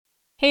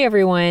Hey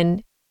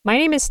everyone, my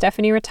name is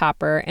Stephanie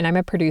Ratopper and I'm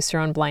a producer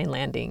on Blind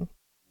Landing.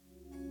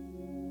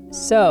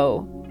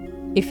 So,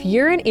 if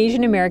you're an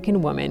Asian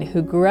American woman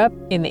who grew up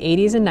in the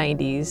 80s and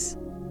 90s,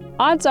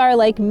 odds are,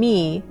 like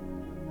me,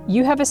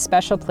 you have a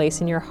special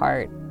place in your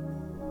heart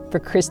for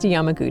Kristi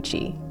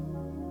Yamaguchi.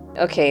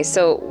 Okay,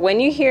 so when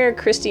you hear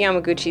Kristi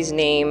Yamaguchi's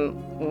name,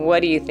 what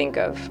do you think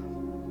of?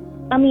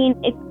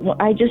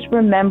 I just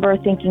remember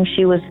thinking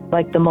she was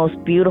like the most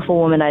beautiful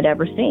woman I'd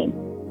ever seen.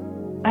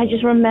 I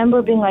just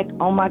remember being like,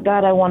 oh my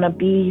God, I want to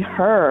be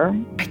her.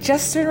 I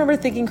just remember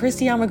thinking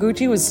Kristi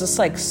Yamaguchi was just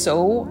like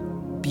so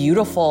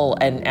beautiful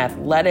and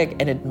athletic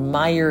and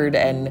admired,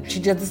 and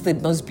she did the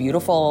most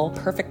beautiful,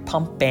 perfect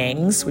pump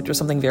bangs, which was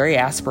something very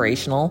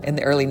aspirational in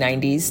the early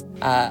 90s.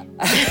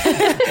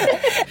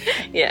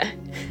 Yeah.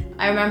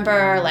 I remember,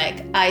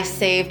 I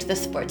saved the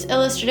Sports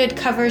Illustrated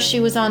cover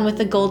she was on with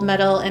the gold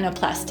medal in a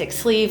plastic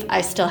sleeve.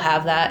 I still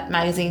have that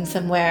magazine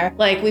somewhere.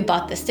 We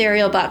bought the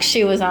cereal box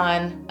she was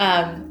on.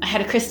 I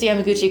had a Kristi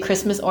Yamaguchi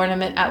Christmas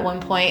ornament at one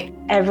point.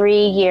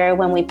 Every year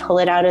when we pull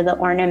it out of the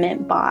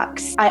ornament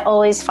box, I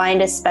always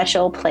find a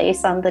special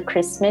place on the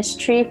Christmas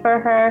tree for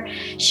her.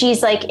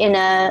 She's in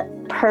a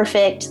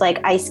perfect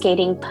ice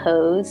skating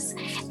pose,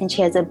 and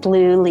she has a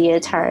blue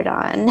leotard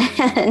on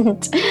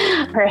and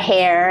her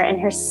hair and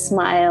her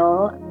smile.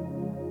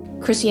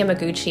 Kristi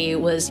Yamaguchi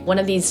was one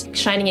of these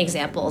shining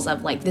examples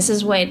of this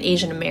is what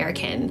Asian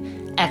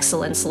American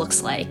excellence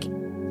looks like.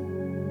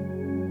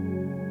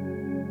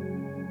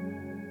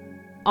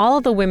 All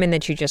of the women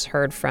that you just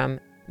heard from,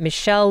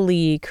 Michelle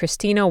Lee,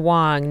 Christina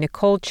Wong,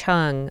 Nicole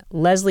Chung,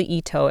 Leslie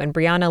Ito, and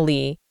Brianna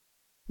Lee,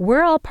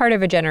 we're all part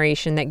of a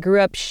generation that grew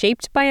up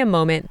shaped by a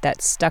moment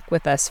that stuck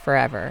with us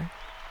forever.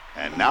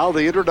 And now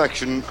the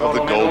introduction of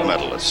the gold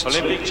medalists.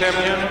 Olympic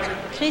champion,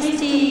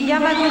 Kristi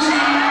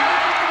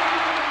Yamaguchi.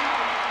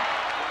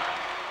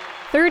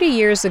 30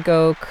 years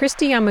ago,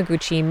 Kristi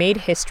Yamaguchi made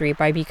history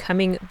by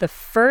becoming the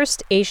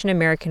first Asian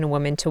American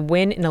woman to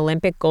win an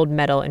Olympic gold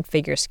medal in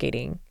figure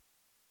skating.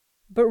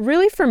 But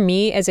really, for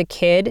me as a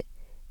kid,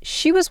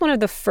 she was one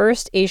of the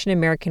first Asian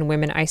American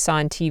women I saw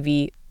on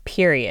TV,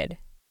 period.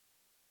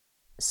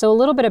 So a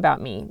little bit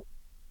about me.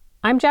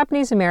 I'm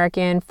Japanese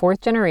American,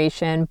 fourth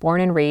generation, born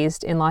and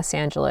raised in Los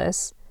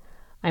Angeles.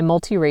 I'm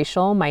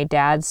multiracial. My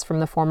dad's from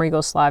the former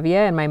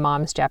Yugoslavia and my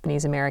mom's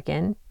Japanese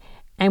American.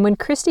 And when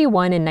Kristi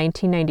won in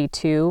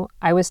 1992,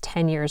 I was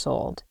 10 years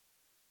old.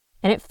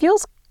 And it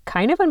feels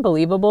kind of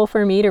unbelievable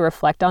for me to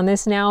reflect on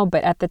this now,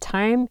 but at the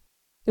time,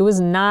 it was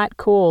not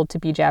cool to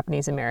be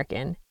Japanese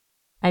American.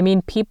 I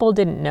mean, people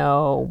didn't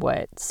know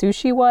what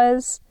sushi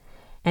was,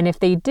 and if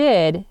they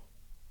did,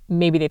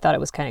 maybe they thought it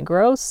was kind of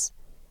gross.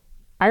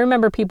 I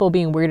remember people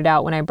being weirded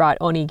out when I brought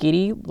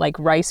onigiri, like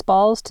rice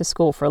balls, to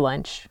school for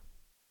lunch.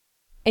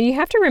 And you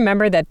have to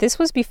remember that this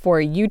was before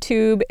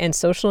YouTube and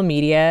social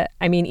media.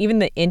 I mean, even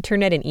the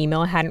internet and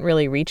email hadn't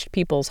really reached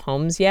people's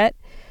homes yet.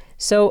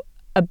 So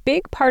a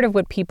big part of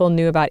what people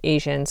knew about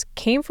Asians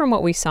came from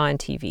what we saw on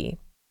TV.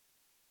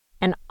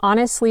 And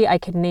honestly, I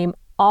could name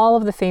all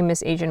of the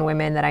famous Asian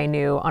women that I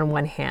knew on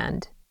one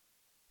hand.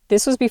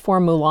 This was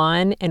before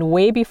Mulan and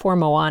way before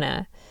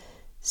Moana.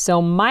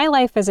 So my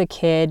life as a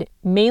kid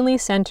mainly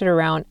centered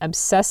around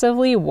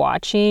obsessively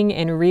watching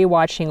and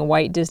rewatching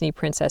white Disney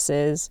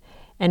princesses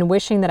and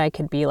wishing that I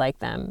could be like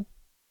them.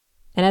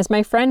 And as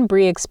my friend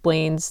Bree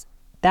explains,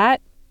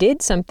 that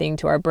did something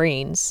to our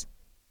brains.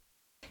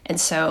 And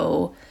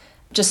so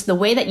just the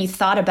way that you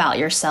thought about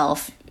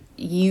yourself,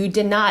 you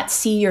did not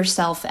see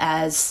yourself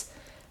as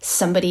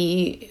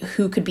somebody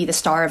who could be the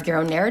star of your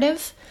own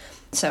narrative.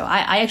 So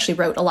I actually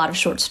wrote a lot of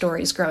short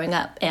stories growing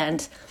up,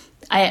 and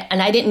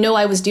I didn't know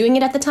I was doing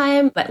it at the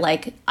time, but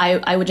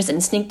I would just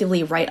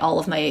instinctively write all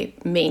of my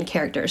main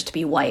characters to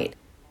be white.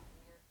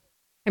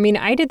 I mean,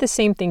 I did the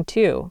same thing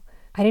too.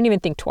 I didn't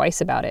even think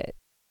twice about it.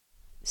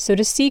 So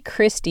to see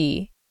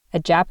Kristi, a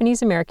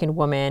Japanese American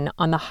woman,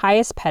 on the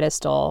highest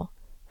pedestal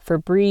for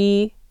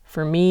Bree,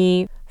 for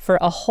me, for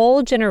a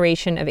whole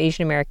generation of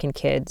Asian American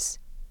kids,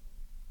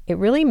 it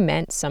really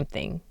meant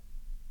something.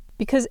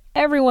 Because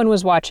everyone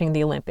was watching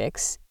the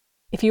Olympics.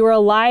 If you were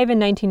alive in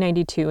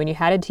 1992 and you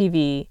had a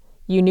TV,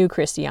 you knew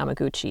Kristi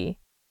Yamaguchi.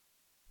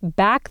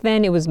 Back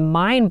then, it was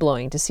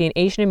mind-blowing to see an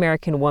Asian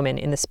American woman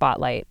in the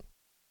spotlight.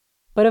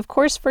 But of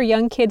course, for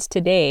young kids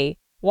today,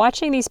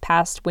 watching these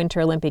past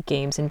Winter Olympic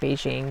Games in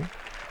Beijing,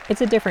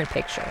 it's a different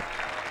picture.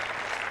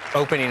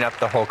 Opening up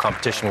the whole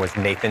competition was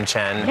Nathan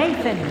Chen.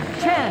 Nathan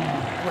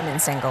Chen.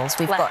 Women's singles.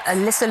 We've got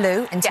Alyssa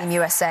Liu in Team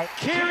USA.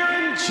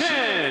 Kieran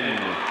Chen.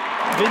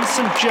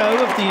 Vincent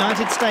Zhou of the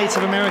United States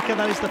of America.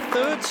 That is the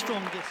third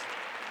strongest.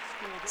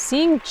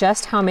 Seeing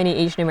just how many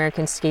Asian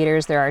American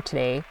skaters there are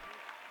today,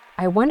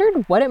 I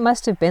wondered what it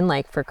must have been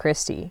like for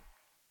Kristi.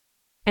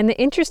 And the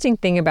interesting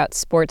thing about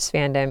sports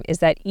fandom is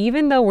that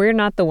even though we're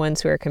not the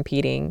ones who are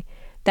competing,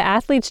 the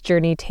athlete's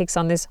journey takes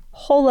on this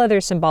whole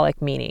other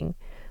symbolic meaning.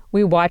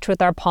 We watch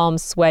with our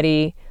palms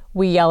sweaty,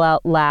 we yell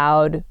out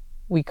loud,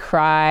 we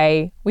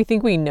cry, we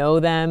think we know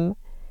them.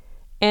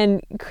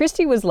 And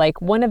Kristi was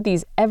like one of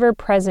these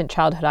ever-present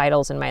childhood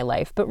idols in my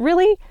life. But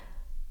really,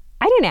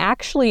 I didn't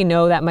actually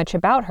know that much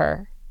about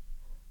her.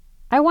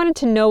 I wanted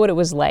to know what it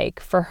was like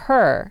for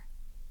her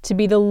to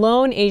be the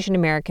lone Asian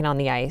American on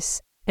the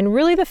ice and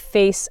really the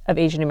face of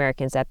Asian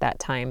Americans at that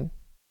time.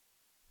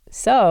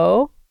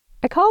 So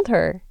I called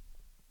her.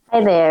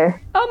 Hi there.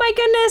 Oh my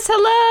goodness,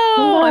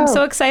 hello! I'm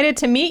so excited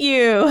to meet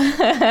you.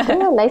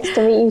 Yeah, nice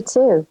to meet you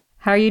too.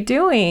 How are you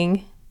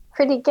doing?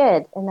 Pretty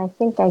good. And I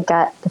think I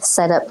got the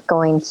setup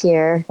going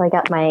here. I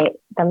got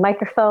the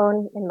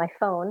microphone in my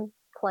phone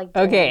plugged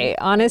in. Okay,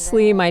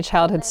 honestly, my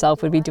childhood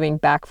self would be doing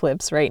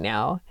backflips right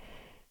now.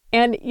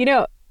 And,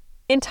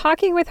 in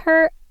talking with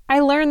her, I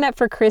learned that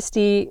for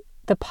Christy,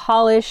 the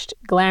polished,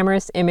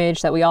 glamorous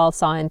image that we all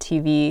saw on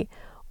TV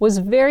was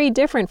very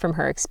different from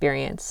her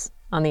experience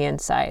on the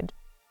inside.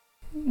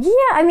 Yeah,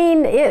 I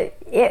mean, it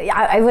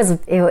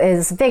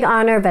was a big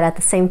honor, but at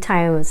the same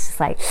time, it was just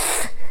like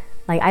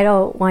I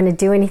don't want to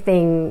do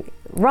anything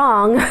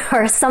wrong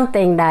or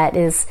something that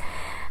is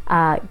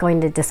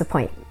going to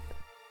disappoint.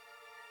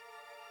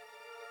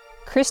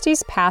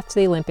 Christy's path to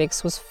the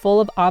Olympics was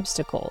full of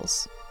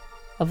obstacles,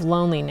 of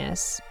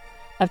loneliness,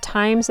 of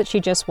times that she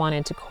just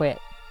wanted to quit.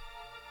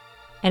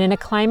 And in a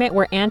climate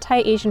where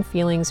anti-Asian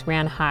feelings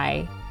ran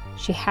high,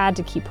 she had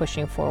to keep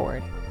pushing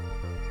forward.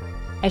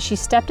 As she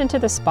stepped into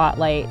the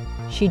spotlight,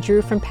 she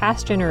drew from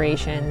past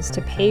generations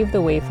to pave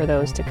the way for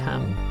those to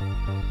come.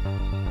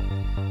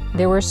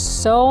 There were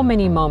so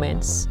many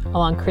moments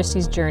along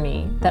Christy's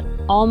journey that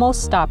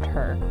almost stopped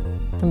her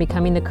from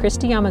becoming the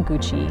Christy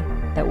Yamaguchi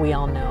that we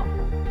all know.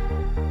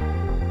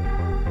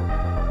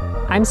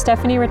 I'm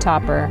Stephanie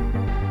Ritopper,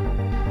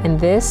 and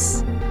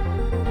this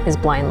is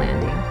Blind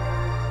Landing.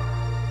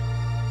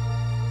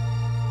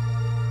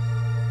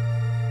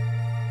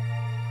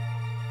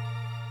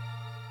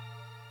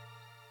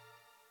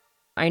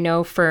 I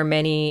know for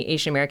many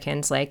Asian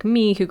Americans like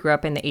me who grew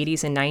up in the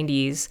 80s and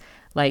 90s,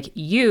 like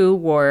you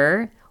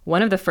were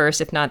one of the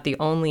first, if not the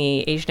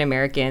only Asian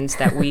Americans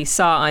that we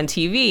saw on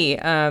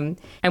TV.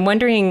 I'm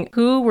wondering,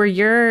 who were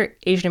your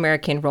Asian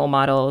American role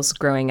models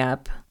growing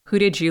up? Who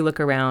did you look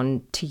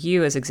around to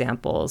you as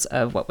examples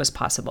of what was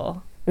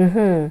possible?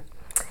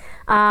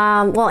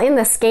 Well, in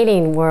the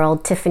skating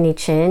world, Tiffany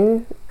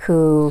Chin,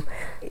 who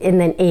in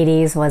the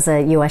 80s was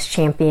a U.S.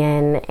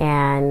 champion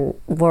and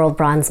world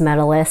bronze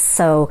medalist,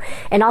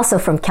 and also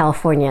from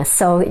California.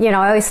 So,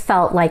 I always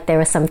felt like there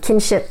was some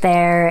kinship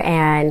there,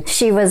 and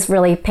she was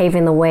really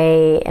paving the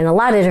way in a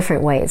lot of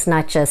different ways,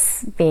 not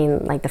just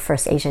being like the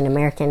first Asian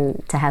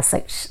American to have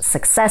such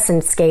success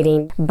in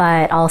skating,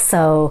 but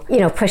also,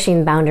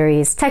 pushing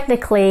boundaries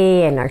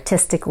technically and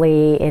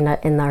artistically in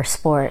our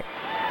sport.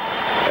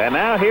 And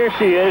now here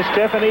she is,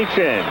 Tiffany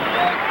Chin.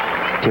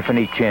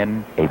 Tiffany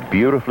Chin, a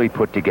beautifully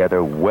put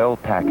together,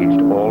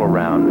 well-packaged,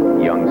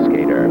 all-around young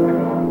skater.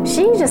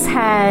 She just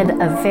had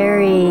a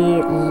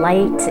very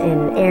light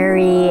and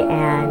airy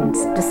and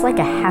just like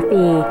a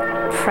happy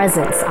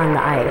presence on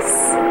the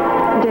ice.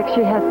 Dick,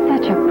 she has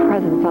such a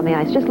presence on the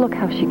ice. Just look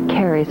how she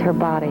carries her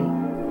body.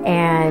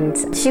 And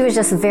she was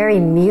just very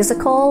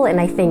musical, and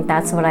I think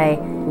that's what I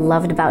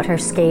loved about her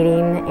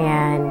skating,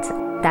 and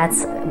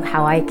that's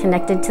how I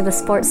connected to the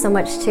sport so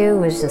much too,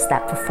 was just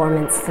that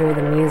performance through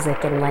the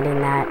music and letting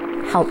that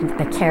help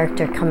the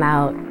character come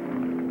out.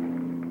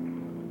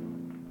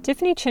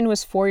 Tiffany Chin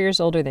was 4 years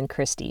older than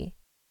Christy.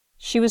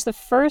 She was the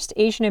first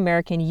Asian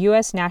American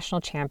U.S.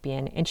 national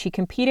champion, and she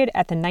competed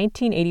at the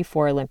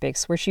 1984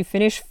 Olympics, where she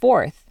finished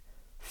fourth.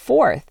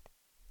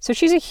 So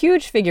she's a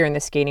huge figure in the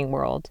skating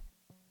world.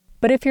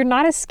 But if you're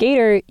not a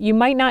skater, you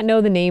might not know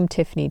the name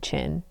Tiffany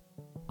Chin.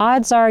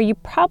 Odds are you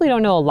probably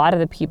don't know a lot of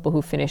the people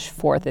who finished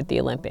fourth at the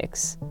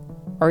Olympics,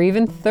 or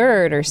even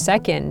third or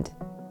second.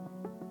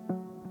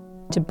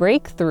 To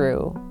break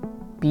through,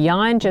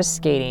 beyond just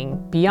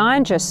skating,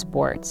 beyond just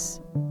sports,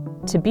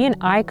 to be an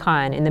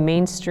icon in the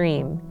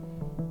mainstream,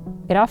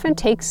 it often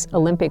takes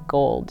Olympic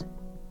gold,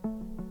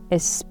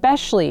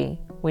 especially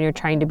when you're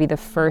trying to be the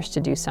first to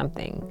do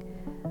something.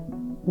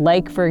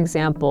 Like, for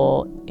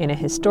example, in a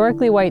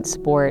historically white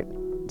sport,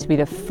 to be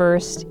the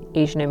first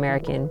Asian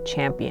American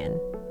champion.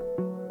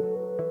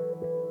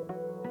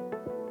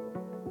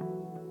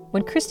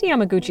 When Christy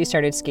Yamaguchi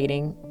started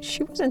skating,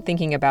 she wasn't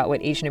thinking about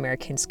what Asian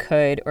Americans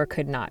could or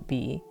could not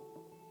be.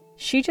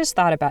 She just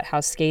thought about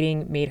how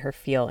skating made her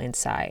feel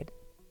inside.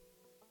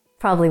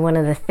 Probably one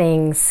of the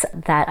things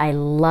that I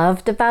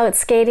loved about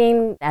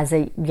skating as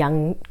a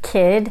young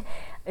kid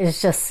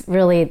is just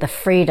really the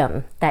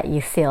freedom that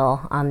you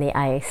feel on the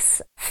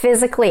ice,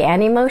 physically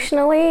and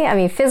emotionally. I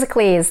mean,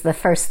 physically is the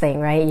first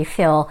thing, right? You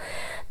feel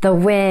the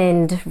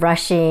wind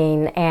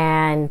rushing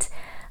and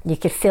you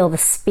could feel the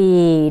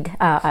speed.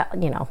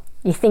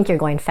 You think you're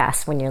going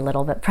fast when you're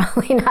little, but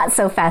probably not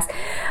so fast.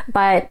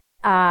 But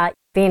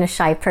being a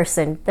shy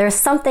person, there's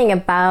something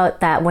about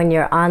that when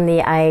you're on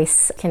the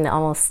ice,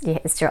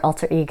 it's your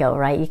alter ego,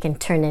 right? You can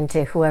turn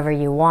into whoever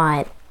you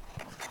want.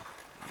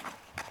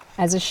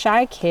 As a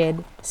shy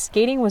kid,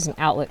 skating was an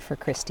outlet for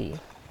Christy.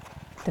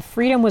 The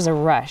freedom was a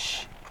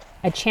rush,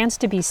 a chance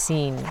to be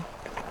seen,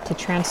 to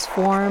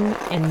transform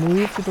and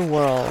move through the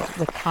world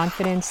with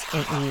confidence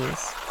and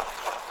ease.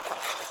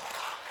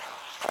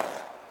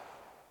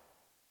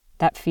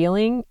 That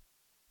feeling,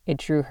 it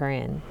drew her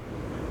in.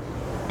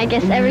 I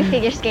guess every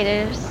figure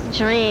skater's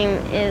dream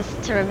is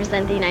to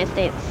represent the United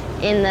States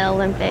in the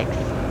Olympics.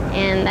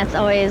 And that's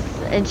always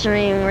a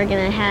dream we're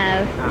going to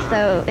have.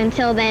 So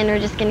until then, we're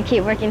just going to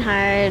keep working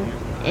hard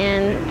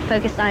and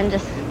focus on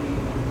just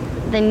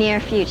the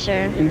near future.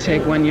 And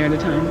take one year at a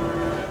time.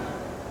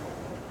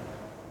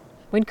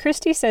 When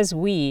Christy says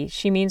we,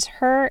 she means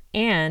her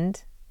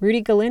and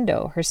Rudy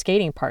Galindo, her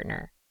skating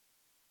partner.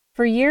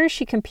 For years,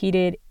 she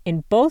competed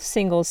in both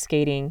singles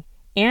skating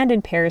and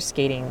in pairs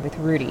skating with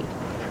Rudy.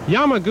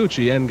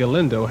 Yamaguchi and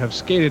Galindo have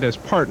skated as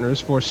partners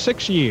for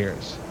 6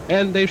 years,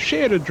 and they've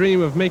shared a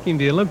dream of making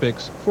the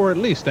Olympics for at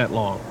least that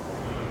long.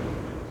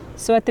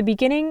 So at the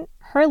beginning,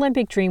 her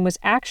Olympic dream was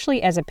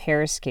actually as a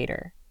pairs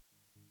skater.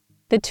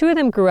 The two of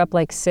them grew up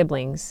like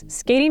siblings,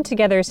 skating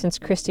together since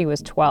Christy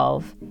was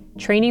 12,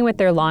 training with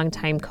their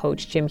longtime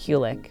coach, Jim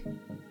Hulick.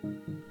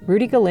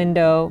 Rudy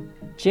Galindo,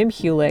 Jim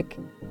Hulick,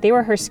 they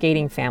were her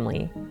skating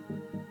family.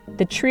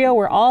 The trio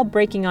were all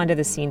breaking onto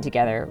the scene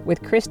together,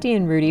 with Christy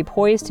and Rudy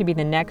poised to be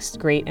the next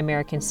great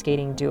American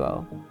skating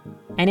duo.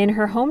 And in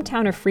her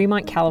hometown of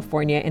Fremont,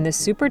 California, in the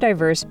super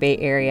diverse Bay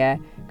Area,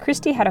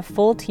 Christy had a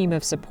full team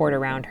of support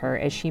around her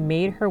as she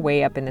made her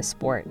way up in the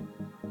sport.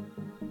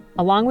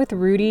 Along with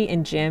Rudy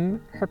and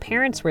Jim, her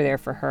parents were there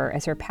for her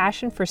as her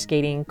passion for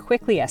skating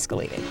quickly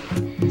escalated.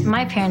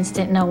 My parents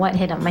didn't know what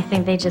hit them. I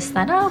think they just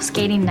thought, oh,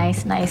 skating,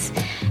 nice.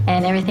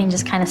 And everything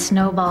just kind of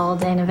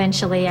snowballed, and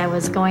eventually I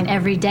was going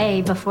every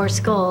day before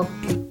school.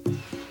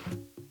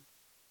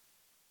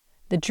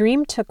 The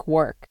dream took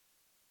work.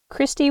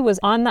 Christy was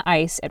on the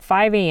ice at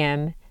 5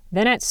 a.m.,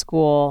 then at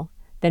school,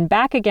 then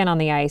back again on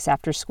the ice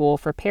after school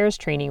for pairs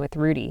training with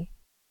Rudy.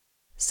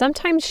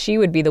 Sometimes she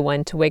would be the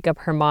one to wake up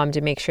her mom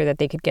to make sure that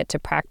they could get to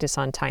practice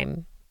on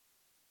time.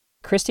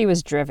 Christy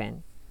was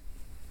driven.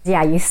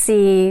 Yeah, you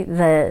see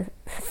the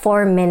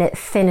 4-minute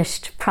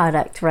finished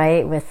product,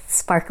 right, with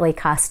sparkly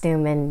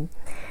costume and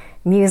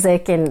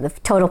music and the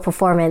total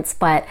performance.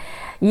 But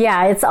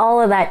yeah, it's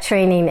all of that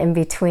training in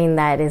between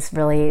that is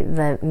really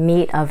the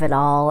meat of it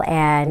all.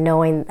 And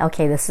knowing,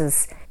 okay,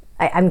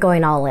 I'm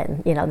going all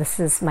in. This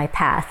is my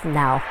path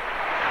now.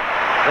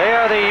 They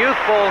are the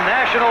youthful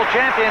national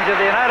champions of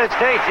the United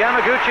States,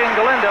 Yamaguchi and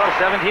Galindo,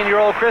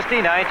 17-year-old Christy,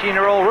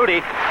 19-year-old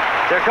Rudy.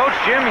 Their coach,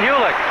 Jim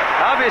Hulick,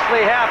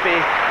 obviously happy.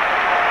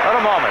 What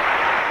a moment.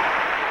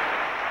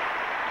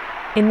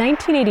 In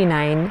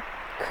 1989,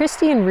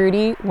 Christy and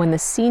Rudy won the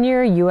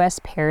senior U.S.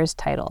 pairs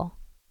title.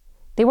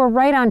 They were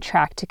right on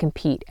track to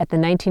compete at the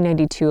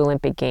 1992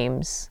 Olympic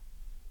Games.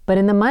 But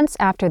in the months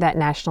after that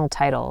national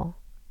title,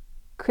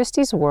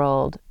 Christy's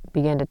world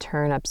began to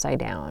turn upside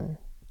down.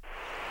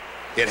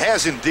 It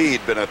has indeed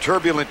been a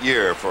turbulent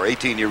year for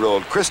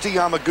 18-year-old Christy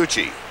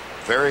Yamaguchi.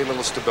 Very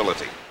little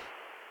stability.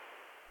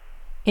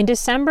 In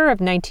December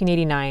of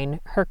 1989,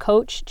 her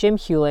coach, Jim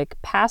Hulick,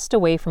 passed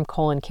away from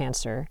colon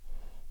cancer.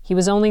 He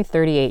was only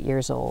 38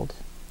 years old.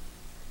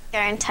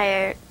 Our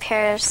entire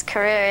pairs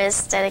career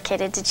is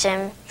dedicated to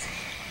Jim.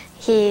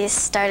 He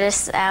started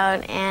us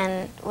out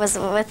and was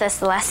with us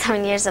the last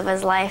 7 years of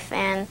his life,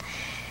 and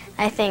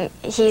I think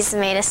he's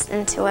made us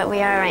into what we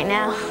are right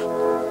now.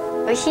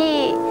 But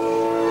he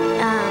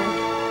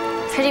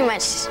pretty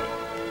much,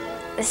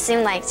 it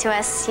seemed like to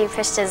us, he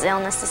pushed his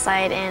illness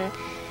aside and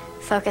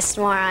focused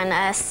more on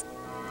us.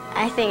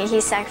 I think he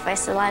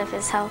sacrificed a lot of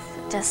his health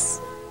just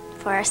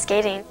for our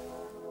skating.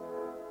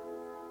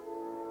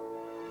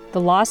 The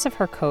loss of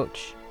her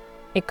coach,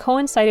 it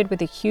coincided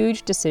with a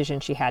huge decision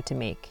she had to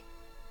make.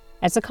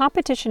 As the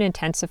competition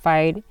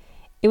intensified,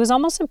 it was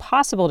almost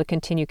impossible to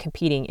continue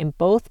competing in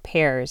both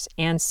pairs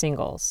and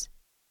singles.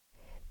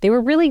 They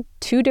were really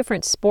two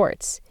different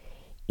sports,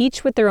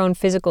 each with their own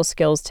physical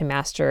skills to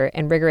master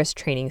and rigorous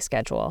training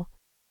schedule.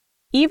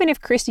 Even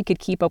if Christy could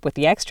keep up with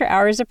the extra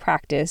hours of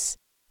practice,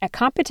 at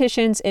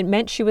competitions it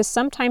meant she was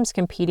sometimes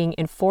competing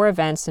in 4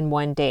 events in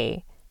one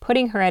day,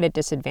 putting her at a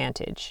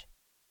disadvantage.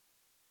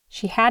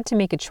 She had to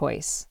make a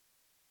choice.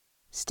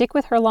 Stick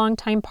with her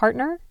longtime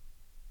partner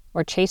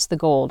or chase the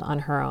gold on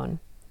her own?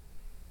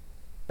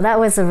 That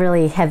was a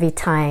really heavy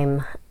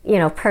time,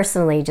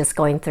 personally just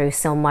going through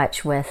so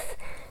much with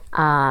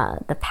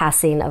the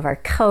passing of our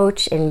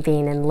coach and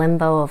being in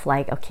limbo of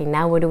like, okay,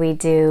 now what do we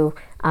do?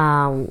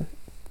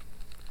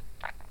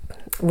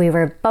 We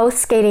were both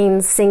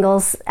skating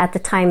singles at the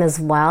time as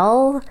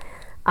well.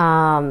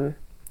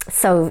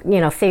 So,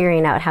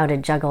 figuring out how to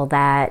juggle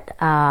that.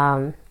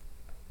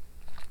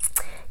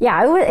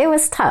 It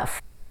was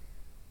tough.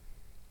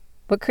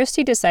 What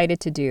Christy decided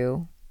to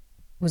do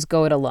was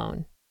go it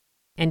alone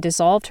and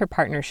dissolved her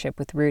partnership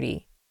with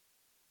Rudy.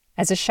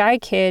 As a shy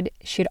kid,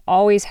 she'd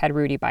always had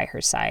Rudy by her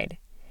side.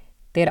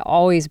 They had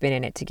always been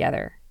in it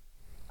together.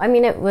 I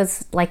mean, it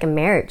was like a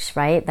marriage,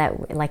 right?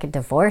 Like a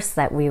divorce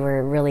that we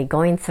were really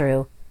going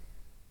through.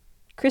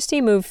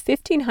 Christy moved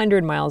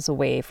 1,500 miles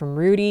away from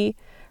Rudy,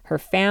 her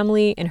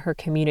family, and her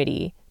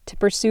community to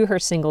pursue her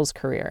singles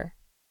career,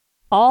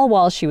 all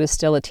while she was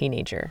still a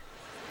teenager.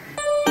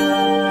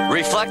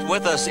 Reflect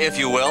with us, if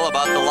you will,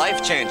 about the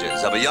life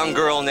changes of a young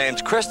girl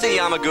named Kristi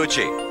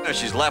Yamaguchi.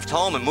 She's left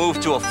home and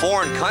moved to a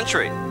foreign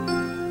country.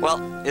 Well,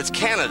 it's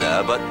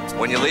Canada, but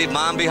when you leave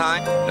mom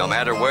behind, no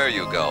matter where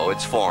you go,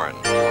 it's foreign.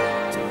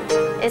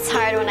 It's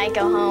hard when I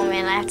go home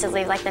and I have to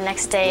leave like the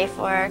next day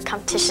for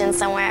competition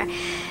somewhere.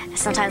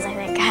 Sometimes I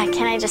think, God,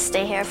 can I just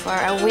stay here for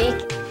a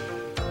week?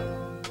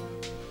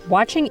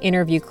 Watching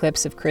interview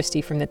clips of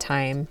Kristi from the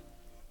time,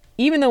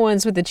 even the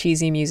ones with the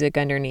cheesy music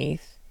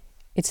underneath,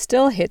 it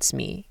still hits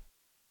me.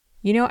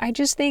 You know, I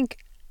just think,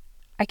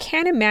 I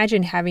can't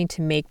imagine having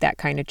to make that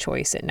kind of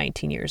choice at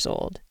 19 years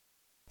old.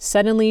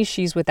 Suddenly,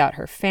 she's without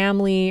her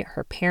family,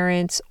 her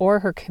parents,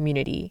 or her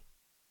community.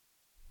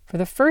 For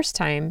the first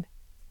time,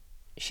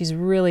 she's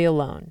really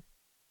alone.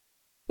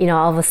 You know,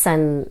 all of a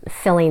sudden,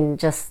 feeling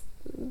just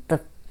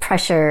the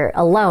pressure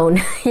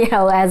alone, you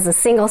know, as a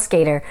single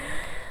skater.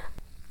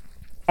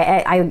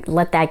 I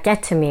let that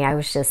get to me. I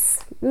was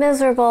just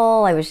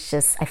miserable. I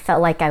felt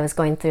like I was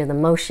going through the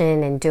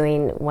motion and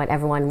doing what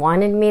everyone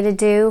wanted me to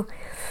do.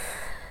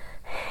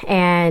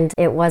 And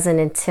it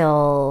wasn't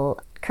until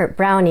Kurt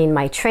Browning,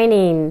 my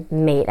training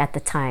mate at the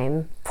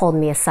time, pulled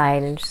me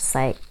aside and just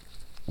like,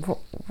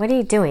 what are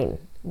you doing?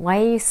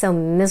 Why are you so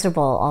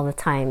miserable all the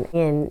time?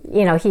 And,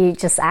 you know, he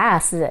just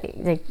asked,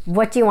 like,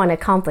 what do you want to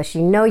accomplish?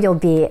 You know you'll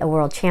be a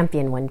world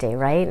champion one day,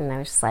 right? And I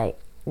was just like,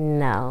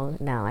 no,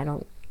 I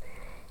don't.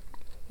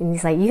 And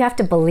he's like, you have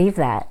to believe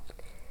that.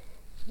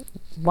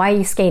 Why are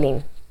you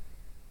skating?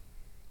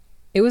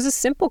 It was a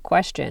simple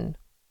question.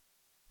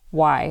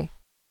 Why?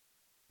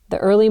 The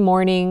early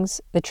mornings,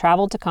 the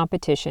travel to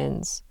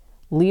competitions,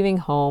 leaving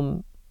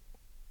home.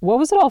 What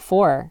was it all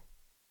for?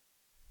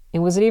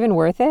 And was it even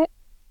worth it?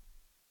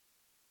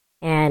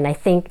 And I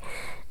think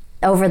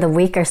over the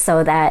week or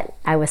so that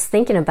I was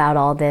thinking about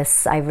all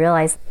this, I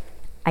realized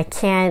I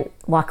can't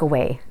walk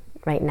away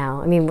right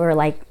now. I mean, we're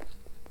like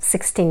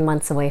 16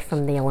 months away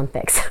from the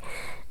Olympics.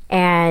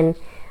 And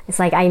it's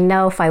like, I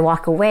know if I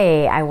walk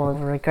away, I will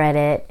regret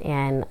it.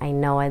 And I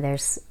know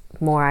there's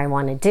more I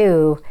want to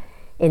do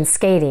in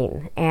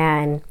skating.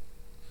 And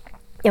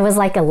it was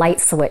like a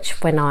light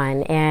switch went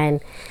on.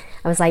 And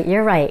I was like,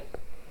 you're right.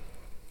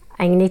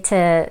 I need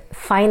to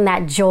find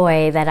that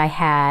joy that I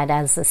had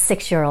as a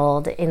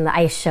 6-year-old in the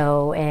ice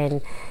show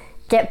and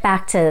get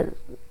back to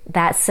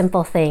that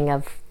simple thing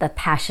of the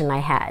passion I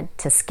had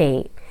to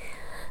skate.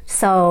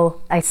 So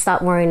I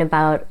stopped worrying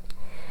about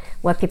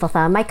what people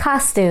thought of my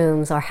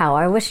costumes or how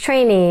I was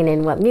training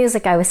and what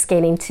music I was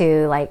skating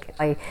to. Like,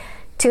 I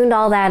tuned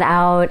all that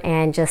out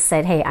and just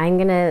said, hey, I'm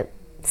going to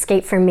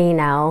skate for me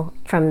now.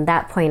 From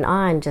that point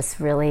on, just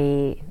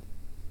really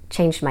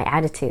changed my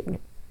attitude.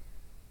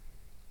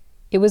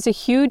 It was a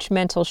huge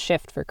mental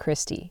shift for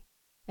Kristi,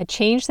 a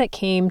change that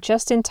came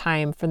just in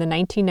time for the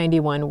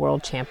 1991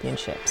 World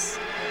Championships.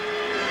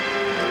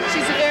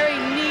 She's a very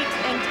neat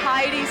and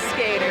tidy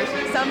skater,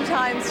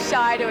 sometimes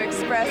shy to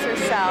express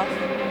herself.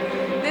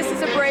 This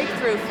is a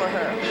breakthrough for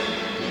her.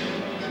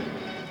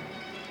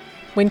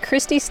 When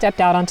Kristi stepped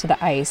out onto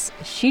the ice,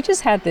 she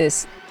just had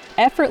this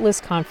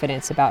effortless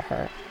confidence about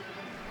her.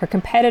 Her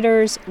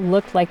competitors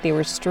looked like they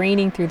were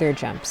straining through their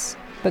jumps,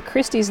 but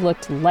Kristi's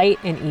looked light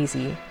and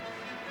easy.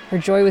 Her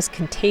joy was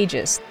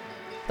contagious.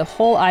 The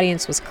whole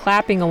audience was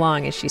clapping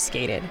along as she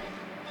skated.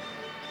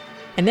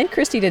 And then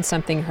Kristi did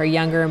something her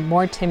younger,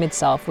 more timid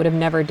self would have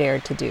never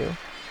dared to do.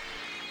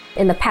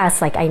 In the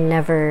past, like, I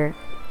never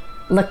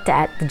looked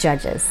at the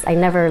judges. I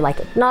never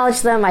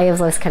acknowledged them. I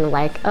was always kind of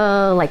like,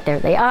 oh, like there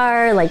they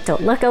are, like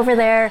don't look over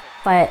there.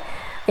 But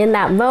in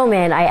that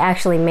moment, I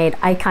actually made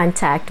eye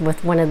contact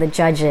with one of the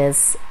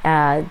judges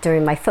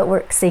during my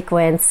footwork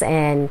sequence,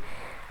 and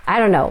I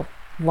don't know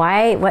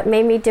what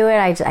made me do it.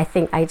 I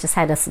think I just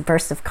had a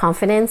burst of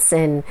confidence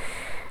and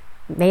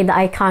made the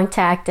eye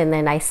contact, and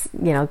then I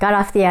got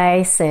off the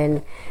ice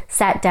and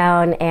sat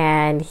down,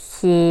 and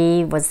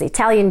he was the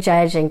Italian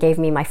judge and gave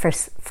me my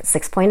first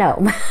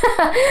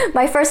 6.0,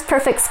 my first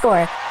perfect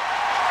score.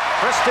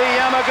 Kristi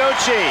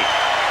Yamaguchi.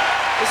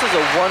 This is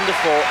a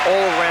wonderful,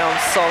 all-around,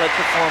 solid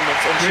performance,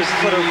 and she's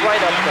put her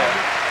right up there.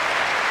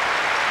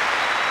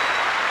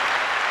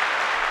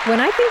 When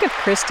I think of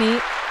Kristi,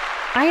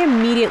 I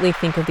immediately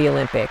think of the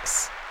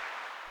Olympics.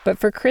 But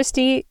for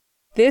Kristi,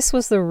 this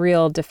was the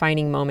real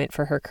defining moment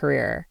for her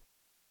career.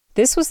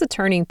 This was the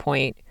turning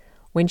point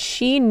when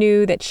she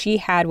knew that she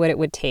had what it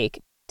would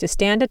take to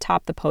stand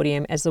atop the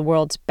podium as the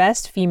world's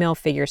best female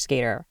figure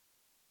skater,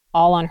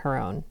 all on her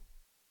own.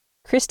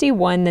 Kristi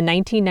won the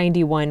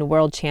 1991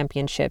 World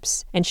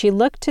Championships, and she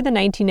looked to the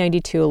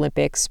 1992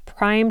 Olympics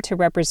primed to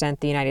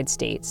represent the United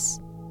States.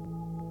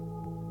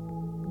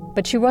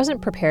 But she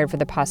wasn't prepared for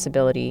the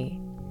possibility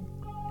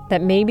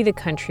that maybe the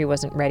country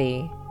wasn't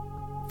ready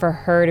for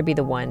her to be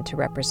the one to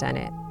represent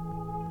it.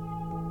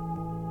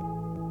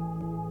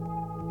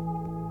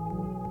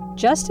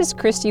 Just as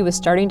Kristi was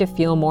starting to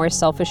feel more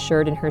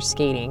self-assured in her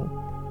skating,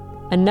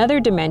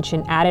 another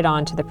dimension added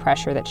on to the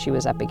pressure that she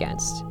was up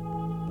against: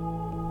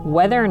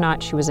 whether or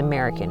not she was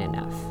American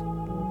enough.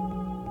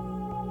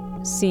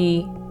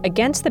 See,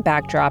 against the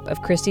backdrop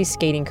of Kristi's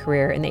skating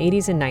career in the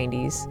 80s and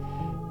 90s,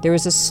 there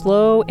was a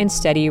slow and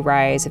steady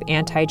rise of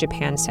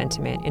anti-Japan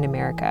sentiment in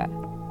America.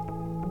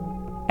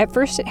 At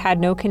first, it had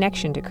no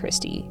connection to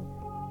Christy,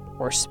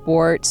 or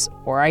sports,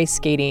 or ice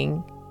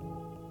skating.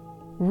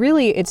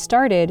 Really, it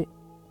started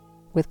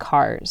with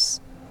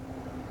cars.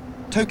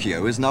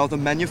 Tokyo is now the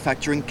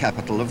manufacturing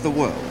capital of the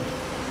world.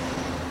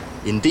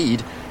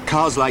 Indeed,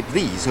 cars like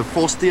these have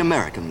forced the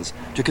Americans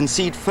to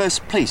concede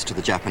first place to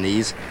the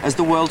Japanese as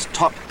the world's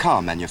top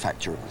car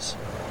manufacturers.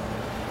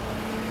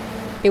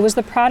 It was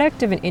the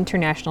product of an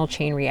international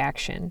chain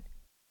reaction.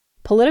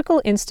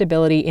 Political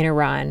instability in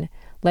Iran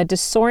led to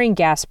soaring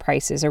gas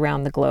prices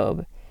around the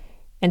globe,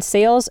 and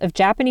sales of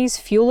Japanese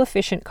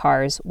fuel-efficient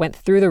cars went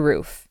through the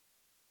roof.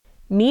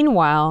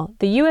 Meanwhile,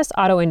 the U.S.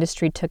 auto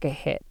industry took a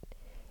hit.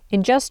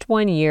 In just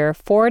 1 year,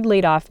 Ford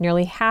laid off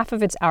nearly half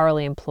of its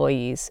hourly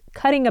employees,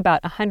 cutting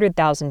about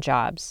 100,000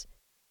 jobs.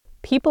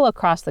 People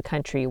across the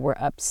country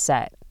were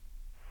upset,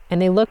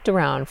 and they looked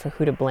around for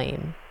who to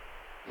blame.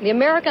 The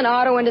American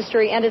auto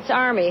industry and its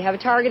army have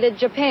targeted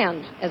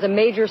Japan as a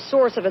major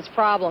source of its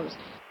problems.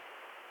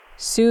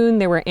 Soon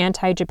there were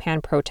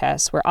anti-Japan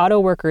protests where auto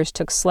workers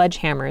took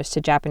sledgehammers to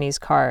Japanese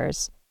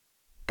cars.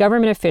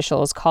 Government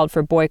officials called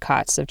for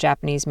boycotts of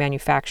Japanese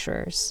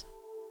manufacturers.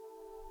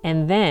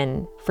 And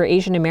then, for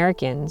Asian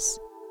Americans,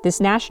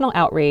 this national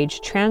outrage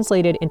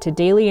translated into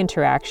daily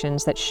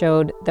interactions that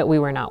showed that we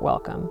were not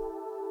welcome.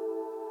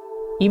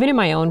 Even in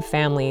my own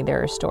family,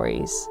 there are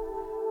stories.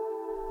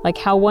 Like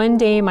how one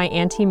day my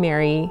Auntie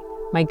Mary,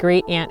 my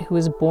great aunt who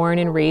was born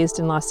and raised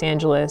in Los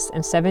Angeles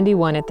and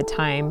 71 at the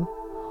time,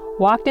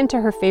 walked into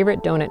her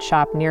favorite donut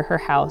shop near her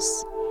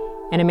house,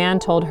 and a man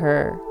told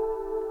her,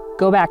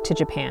 "Go back to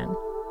Japan."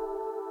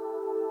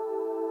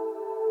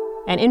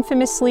 And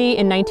infamously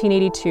in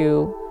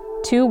 1982,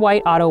 2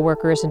 white auto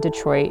workers in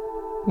Detroit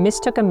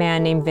mistook a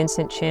man named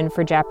Vincent Chin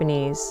for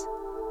Japanese,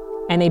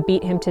 and they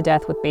beat him to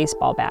death with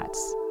baseball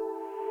bats.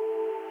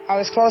 I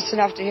was close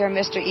enough to hear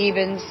Mr.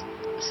 Evans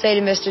say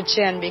to Mr.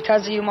 Chin,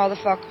 "Because of you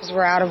motherfuckers,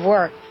 we're out of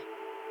work."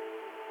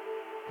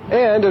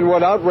 And in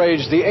what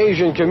outraged the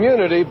Asian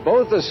community,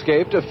 both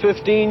escaped a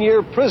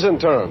 15-year prison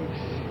term.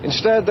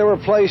 Instead, they were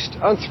placed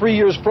on 3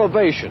 years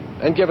probation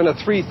and given a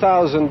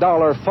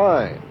 $3,000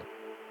 fine.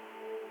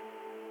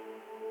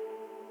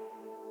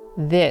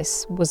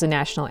 This was the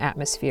national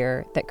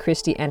atmosphere that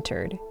Christy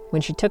entered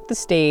when she took the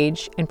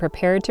stage and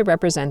prepared to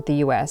represent the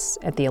U.S.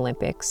 at the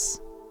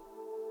Olympics.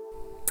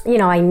 You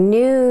know,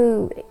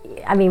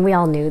 we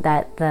all knew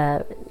that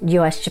the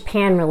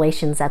U.S.-Japan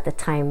relations at the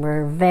time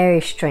were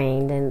very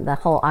strained, and the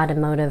whole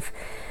automotive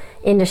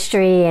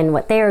industry and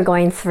what they were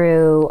going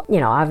through,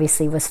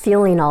 obviously was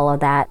fueling all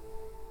of that.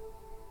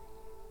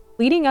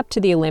 Leading up to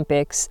the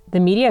Olympics,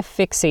 the media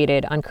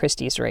fixated on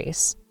Christy's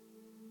race.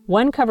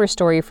 One cover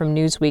story from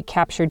Newsweek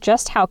captured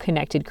just how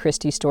connected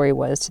Christy's story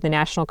was to the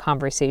national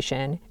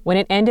conversation when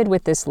it ended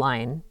with this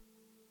line: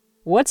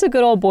 "What's a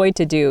good old boy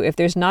to do if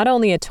there's not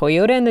only a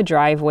Toyota in the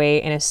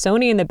driveway and a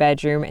Sony in the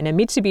bedroom and a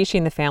Mitsubishi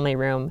in the family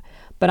room,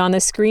 but on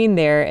the screen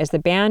there, as the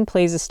band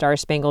plays the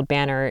Star-Spangled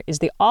Banner, is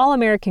the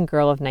all-American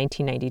girl of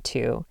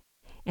 1992,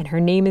 and her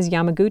name is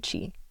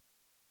Yamaguchi."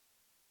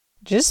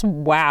 Just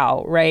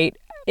wow, right?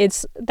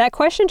 That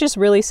question just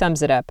really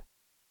sums it up.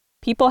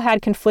 People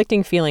had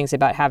conflicting feelings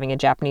about having a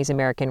Japanese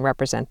American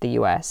represent the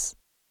U.S.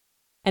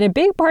 And a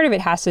big part of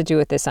it has to do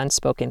with this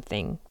unspoken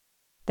thing,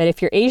 that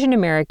if you're Asian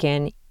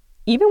American,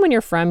 even when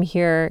you're from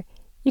here,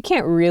 you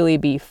can't really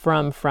be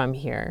from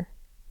here.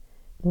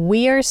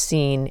 We are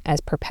seen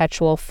as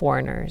perpetual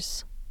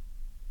foreigners.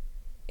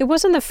 It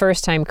wasn't the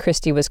first time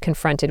Christy was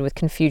confronted with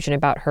confusion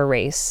about her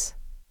race.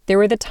 There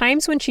were the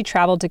times when she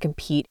traveled to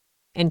compete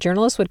and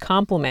journalists would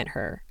compliment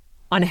her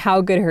on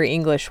how good her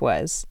English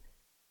was.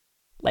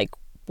 Like,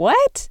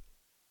 what?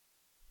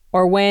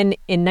 Or when,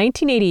 in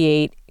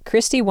 1988,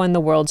 Christy won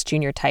the world's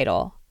junior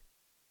title.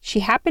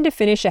 She happened to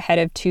finish ahead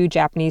of 2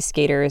 Japanese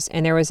skaters,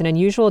 and there was an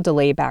unusual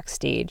delay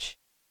backstage.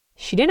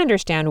 She didn't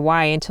understand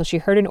why until she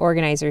heard an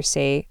organizer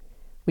say,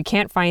 "We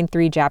can't find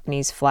 3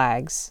 Japanese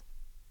flags."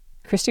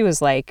 Christy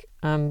was like,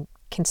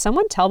 can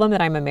someone tell them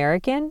that I'm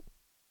American?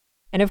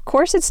 And of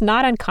course, it's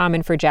not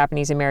uncommon for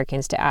Japanese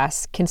Americans to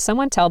ask, can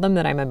someone tell them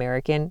that I'm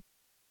American?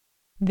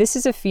 This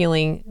is a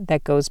feeling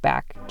that goes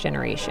back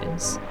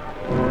generations.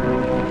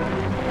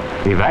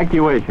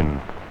 Evacuation.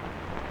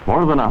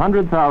 More than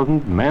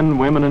 100,000 men,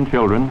 women, and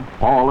children,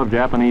 all of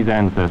Japanese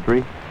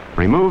ancestry,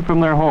 removed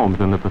from their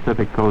homes in the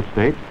Pacific Coast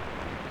states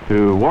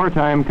to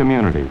wartime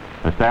communities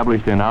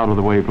established in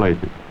out-of-the-way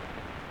places.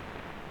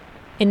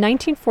 In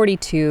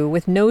 1942,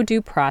 with no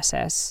due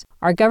process,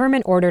 our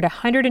government ordered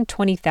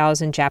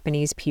 120,000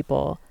 Japanese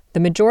people, the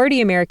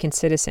majority American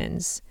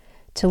citizens,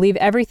 to leave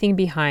everything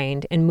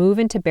behind and move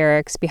into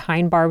barracks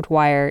behind barbed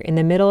wire in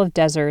the middle of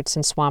deserts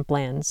and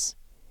swamplands.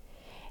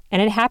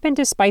 And it happened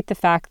despite the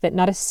fact that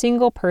not a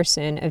single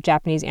person of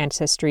Japanese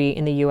ancestry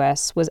in the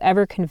U.S. was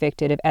ever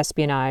convicted of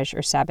espionage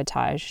or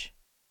sabotage.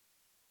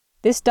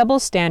 This double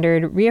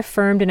standard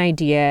reaffirmed an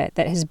idea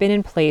that has been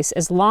in place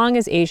as long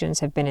as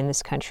Asians have been in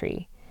this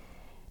country,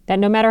 that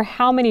no matter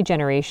how many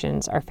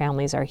generations our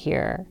families are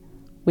here,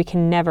 we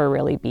can never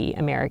really be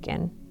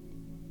American.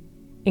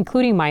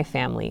 including my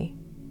family,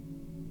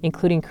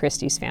 including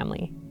Christy's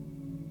family.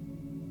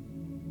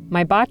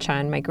 My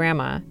bachan, my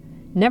grandma,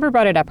 never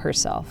brought it up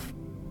herself,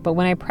 but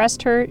when I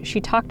pressed her, she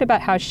talked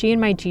about how she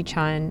and my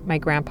jichan, my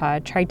grandpa,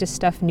 tried to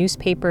stuff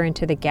newspaper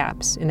into the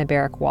gaps in the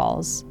barrack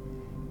walls.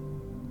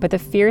 But the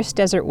fierce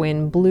desert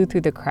wind blew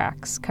through the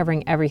cracks,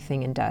 covering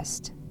everything in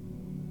dust.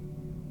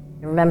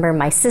 I remember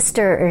my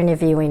sister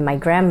interviewing my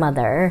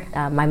grandmother,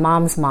 my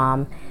mom's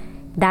mom.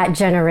 That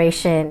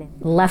generation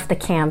left the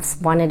camps,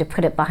 wanted to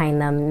put it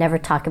behind them, never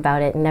talk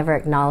about it, never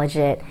acknowledge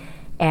it,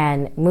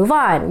 and move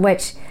on,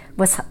 which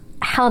was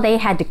how they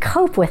had to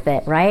cope with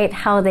it, right?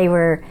 How they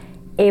were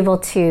able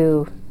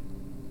to,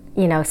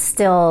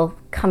 still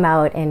come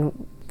out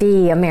and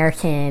be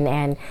American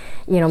and,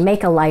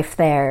 make a life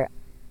there.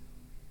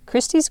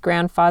 Christy's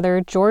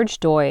grandfather, George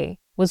Doi,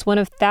 was one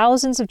of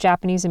thousands of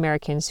Japanese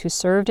Americans who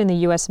served in the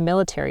U.S.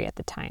 military at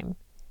the time,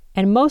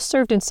 and most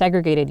served in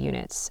segregated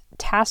units,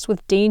 tasked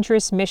with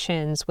dangerous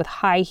missions with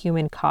high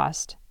human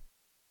cost.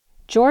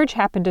 George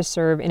happened to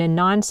serve in a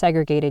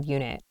non-segregated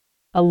unit,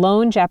 a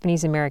lone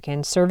Japanese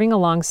American serving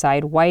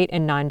alongside white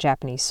and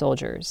non-Japanese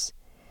soldiers.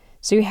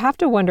 So you have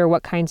to wonder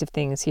what kinds of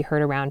things he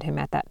heard around him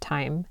at that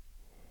time.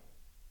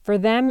 For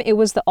them, it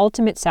was the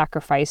ultimate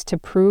sacrifice to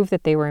prove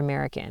that they were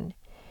American.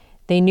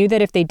 They knew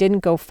that if they didn't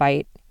go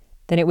fight,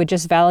 then it would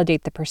just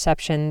validate the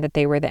perception that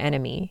they were the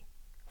enemy,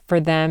 for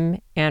them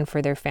and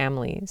for their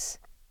families.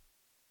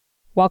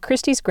 While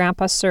Christy's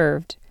grandpa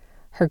served,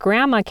 her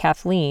grandma,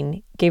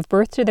 Kathleen, gave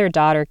birth to their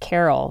daughter,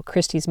 Carol,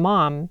 Christy's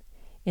mom,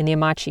 in the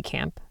Amachi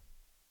camp.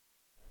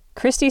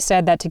 Christy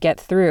said that to get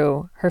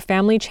through, her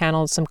family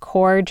channeled some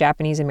core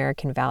Japanese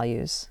American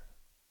values.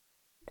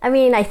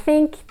 I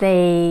think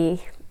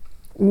they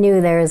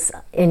knew there was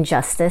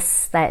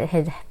injustice that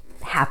had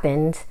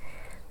happened,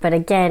 but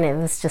again, it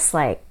was just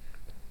like,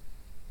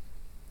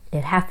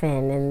 it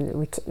happened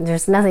and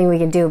there's nothing we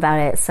can do about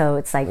it, so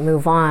it's like,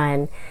 move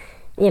on.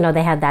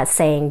 They had that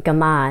saying,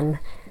 gaman,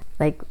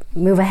 like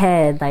move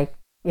ahead, like,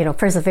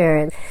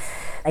 perseverance.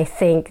 I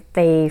think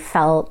they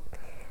felt,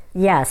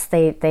 yes,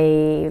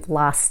 they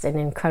lost an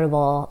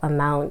incredible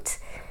amount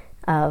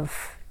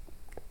of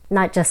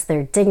not just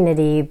their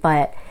dignity,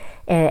 but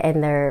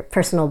and their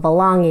personal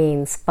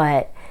belongings,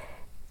 but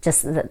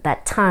just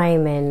that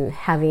time and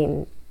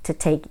having to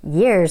take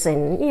years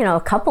and, a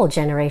couple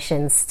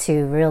generations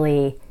to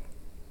really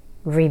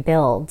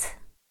rebuild.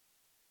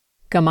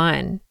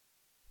 Gaman.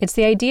 It's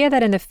the idea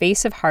that in the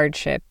face of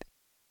hardship,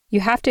 you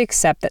have to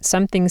accept that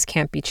some things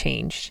can't be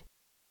changed.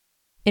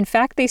 In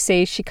fact, they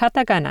say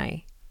shikata ga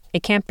nai,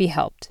 it can't be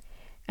helped,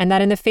 and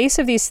that in the face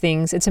of these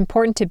things, it's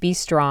important to be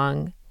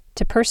strong,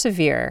 to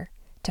persevere,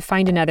 to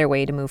find another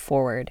way to move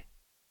forward.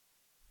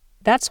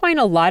 That's why in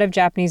a lot of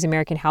Japanese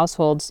American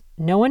households,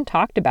 no one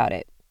talked about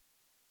it.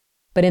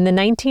 But in the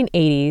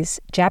 1980s,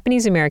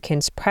 Japanese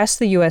Americans pressed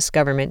the U.S.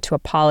 government to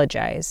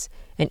apologize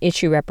and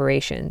issue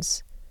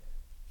reparations,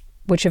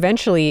 which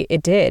eventually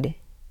it did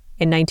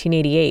in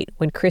 1988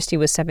 when Christy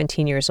was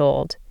 17 years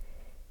old.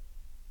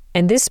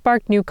 And this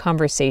sparked new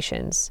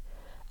conversations.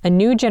 A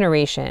new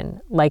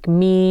generation, like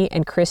me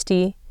and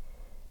Christy,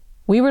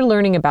 we were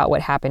learning about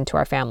what happened to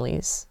our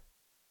families.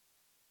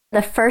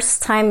 The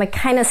first time I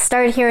kind of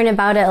started hearing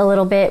about it a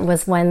little bit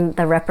was when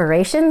the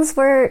reparations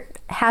were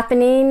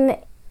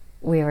happening.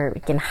 We were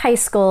in high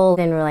school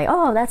and we're like,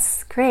 oh,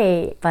 that's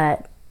great,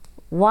 but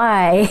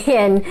why?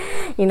 And,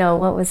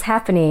 what was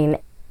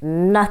happening?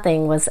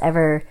 Nothing was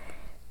ever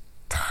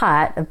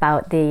taught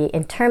about the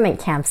internment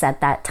camps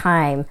at that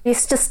time. You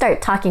just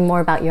start talking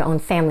more about your own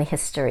family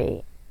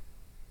history.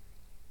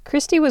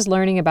 Christy was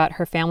learning about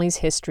her family's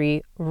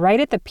history right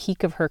at the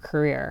peak of her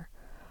career,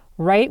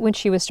 right when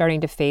she was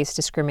starting to face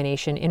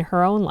discrimination in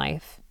her own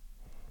life.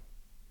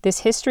 This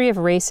history of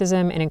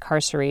racism and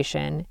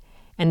incarceration,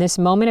 and this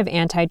moment of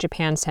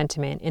anti-Japan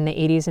sentiment in the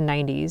 80s and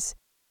 90s,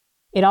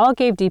 it all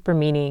gave deeper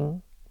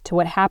meaning to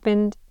what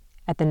happened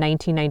at the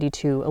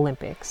 1992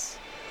 Olympics.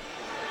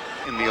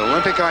 In the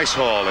Olympic Ice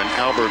Hall in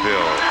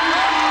Albertville,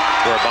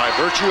 where by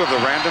virtue of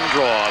the random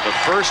draw, the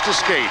first to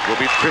skate will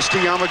be Christy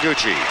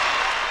Yamaguchi.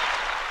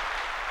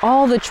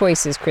 All the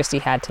choices Christy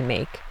had to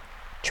make,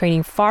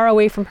 training far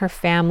away from her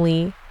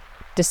family,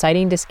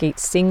 deciding to skate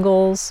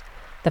singles,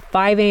 the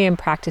 5 a.m.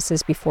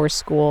 practices before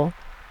school.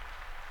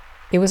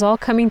 It was all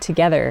coming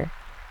together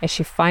as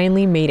she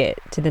finally made it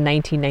to the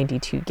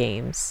 1992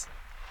 Games.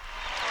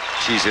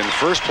 She's in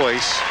first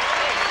place,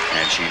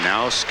 and she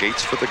now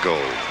skates for the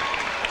gold.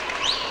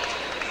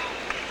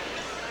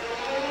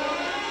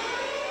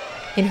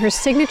 In her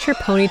signature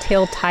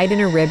ponytail tied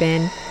in a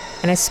ribbon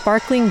and a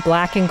sparkling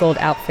black and gold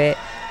outfit,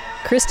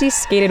 Christy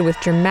skated with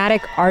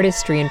dramatic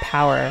artistry and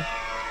power,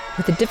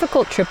 with a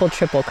difficult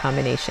triple-triple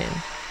combination.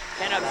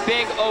 And a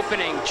big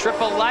opening,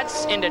 triple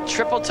Lutz into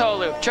triple toe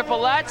loop.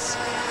 Triple Lutz,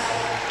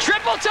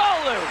 triple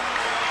toe loop!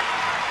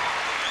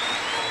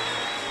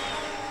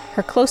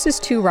 Her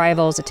closest two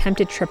rivals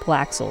attempted triple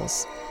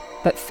axels,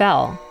 but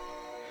fell.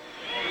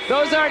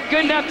 Those aren't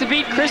good enough to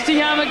beat Christy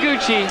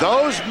Yamaguchi.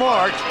 Those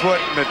marks put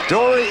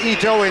Midori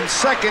Ito in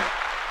second.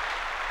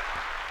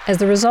 As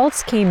the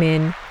results came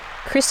in,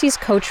 Christy's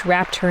coach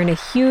wrapped her in a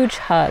huge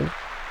hug,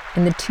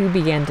 and the two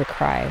began to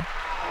cry.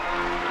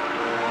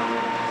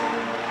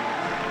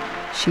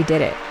 She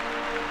did it.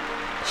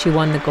 She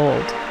won the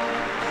gold.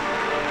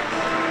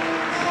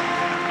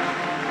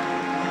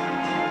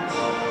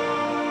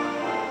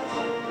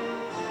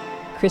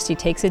 Christy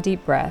takes a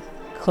deep breath,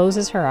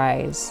 closes her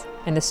eyes,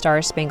 and the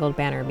Star-Spangled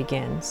Banner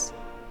begins.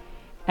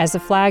 As the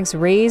flags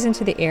raise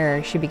into the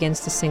air, she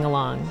begins to sing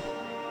along.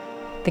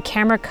 The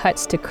camera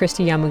cuts to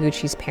Kristi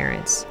Yamaguchi's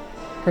parents,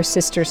 her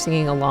sister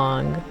singing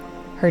along,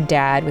 her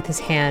dad with his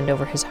hand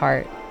over his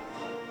heart.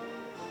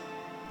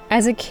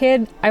 As a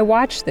kid, I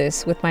watched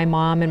this with my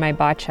mom and my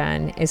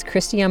bachan as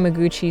Kristi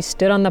Yamaguchi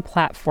stood on the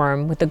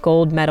platform with the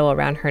gold medal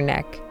around her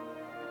neck.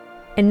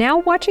 And now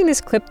watching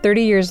this clip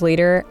 30 years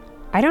later,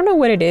 I don't know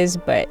what it is,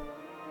 but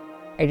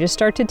I just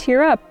start to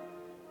tear up.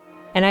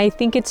 And I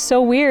think it's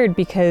so weird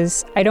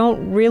because I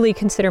don't really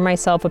consider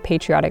myself a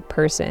patriotic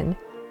person,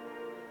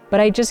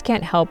 but I just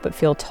can't help but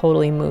feel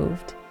totally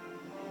moved.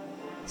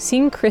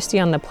 Seeing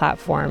Kristi on the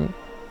platform,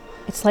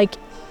 it's like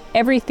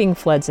everything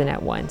floods in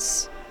at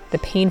once. The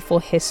painful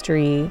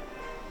history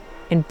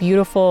and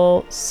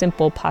beautiful,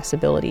 simple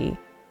possibility,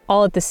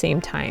 all at the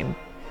same time.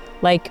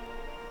 Like,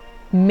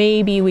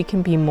 maybe we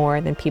can be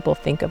more than people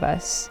think of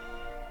us.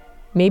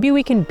 Maybe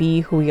we can be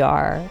who we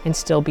are and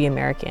still be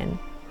American.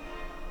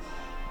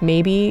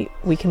 Maybe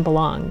we can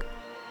belong.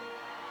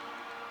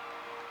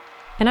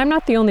 And I'm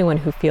not the only one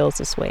who feels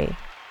this way.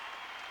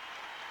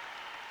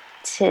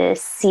 To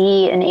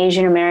see an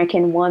Asian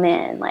American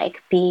woman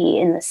like be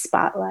in the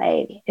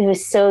spotlight, it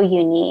was so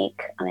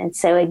unique and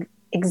so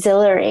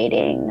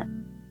exhilarating.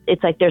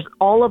 It's like there's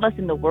all of us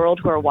in the world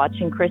who are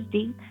watching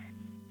Kristi,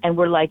 and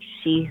we're like,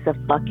 she's a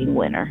fucking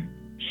winner.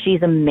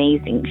 She's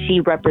amazing.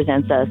 She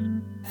represents us.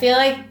 I feel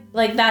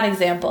like that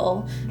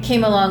example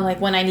came along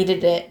like when I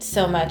needed it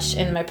so much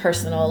in my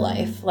personal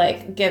life,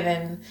 like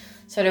given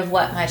sort of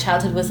what my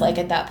childhood was like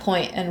at that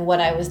point and what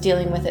I was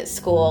dealing with at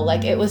school.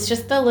 Like it was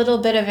just a little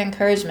bit of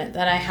encouragement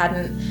that I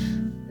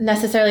hadn't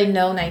necessarily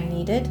known I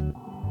needed.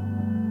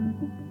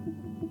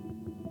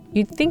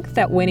 You'd think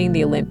that winning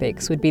the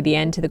Olympics would be the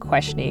end to the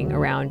questioning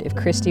around if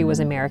Kristi was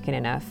American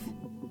enough.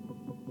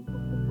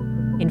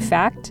 In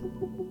fact,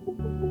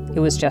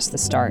 it was just the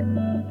start.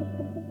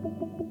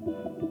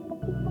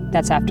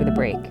 That's after the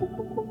break.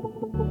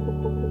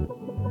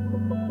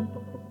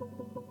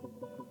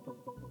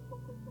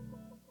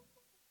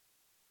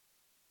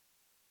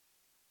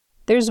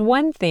 There's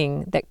one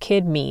thing that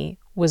kid me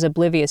was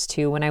oblivious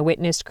to when I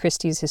witnessed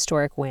Kristi's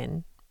historic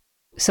win.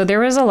 So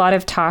there was a lot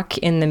of talk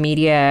in the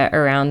media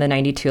around the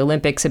 92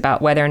 Olympics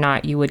about whether or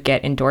not you would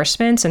get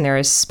endorsements, and there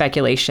was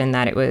speculation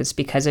that it was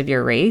because of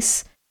your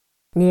race.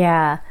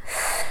 Yeah.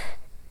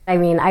 I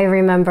mean, I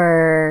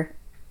remember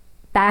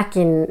back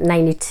in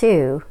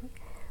 92,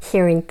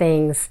 hearing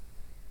things.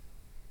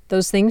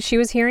 Those things she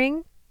was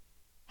hearing?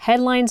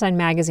 Headlines on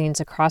magazines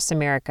across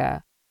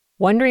America,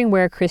 wondering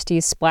where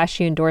Kristi's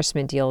splashy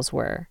endorsement deals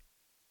were.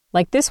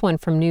 Like this one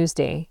from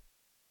Newsday.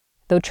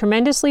 Though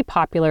tremendously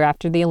popular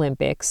after the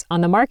Olympics,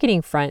 on the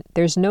marketing front,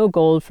 there's no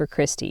gold for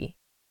Kristi.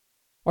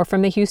 Or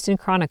from the Houston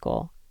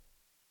Chronicle.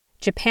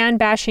 Japan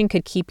bashing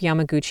could keep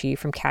Yamaguchi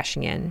from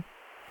cashing in.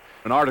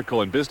 An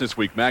article in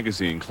Businessweek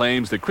magazine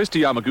claims that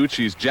Kristi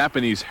Yamaguchi's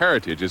Japanese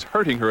heritage is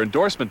hurting her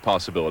endorsement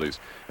possibilities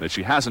and that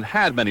she hasn't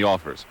had many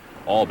offers,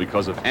 all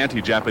because of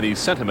anti-Japanese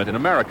sentiment in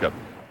America.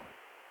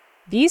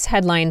 These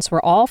headlines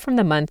were all from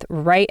the month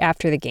right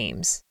after the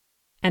Games.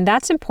 And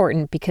that's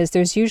important because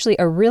there's usually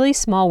a really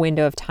small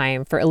window of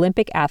time for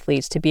Olympic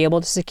athletes to be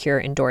able to secure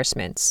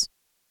endorsements.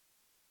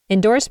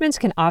 Endorsements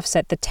can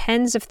offset the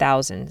tens of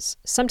thousands,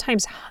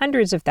 sometimes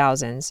hundreds of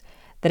thousands,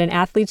 that an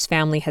athlete's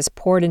family has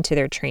poured into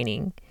their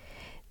training.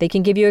 They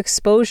can give you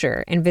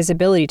exposure and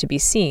visibility to be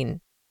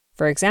seen,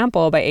 for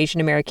example, by Asian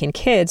American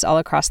kids all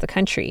across the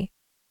country.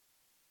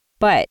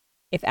 But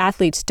if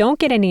athletes don't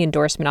get any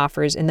endorsement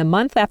offers in the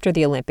month after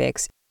the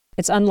Olympics,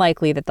 it's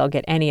unlikely that they'll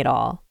get any at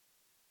all.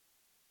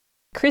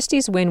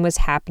 Kristi's win was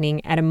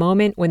happening at a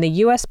moment when the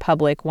U.S.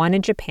 public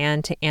wanted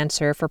Japan to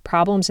answer for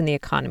problems in the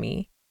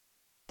economy.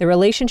 The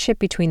relationship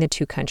between the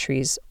two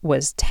countries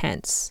was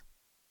tense.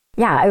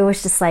 Yeah, I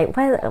was just like,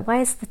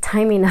 why is the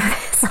timing of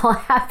this all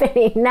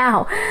happening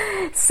now?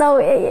 So,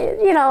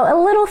 a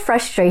little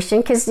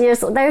frustration because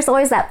there's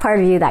always that part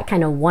of you that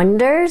kind of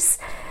wonders.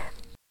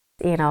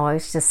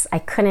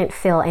 I couldn't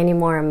feel any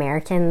more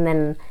American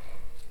than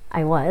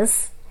I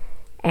was.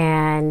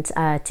 And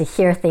to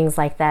hear things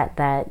like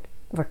that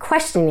were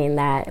questioning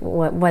that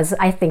was,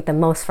 I think, the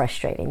most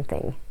frustrating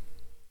thing.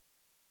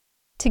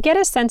 To get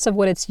a sense of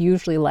what it's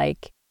usually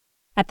like,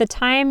 at the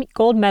time,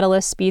 gold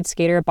medalist speed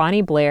skater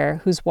Bonnie Blair,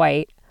 who's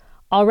white,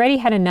 already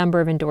had a number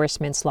of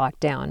endorsements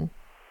locked down.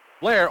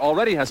 Blair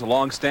already has a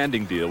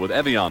long-standing deal with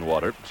Evian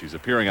Water. She's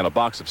appearing on a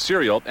box of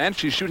cereal, and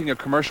she's shooting a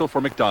commercial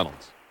for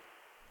McDonald's.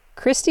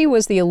 Kristi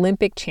was the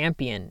Olympic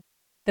champion,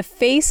 the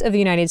face of the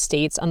United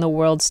States on the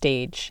world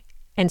stage.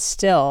 And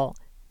still,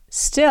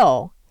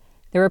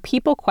 there were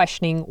people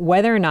questioning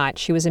whether or not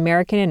she was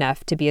American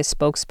enough to be a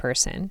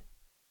spokesperson.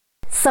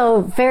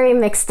 So very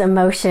mixed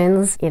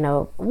emotions.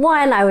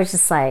 One, I was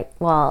just like,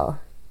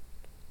 well,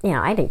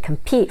 I didn't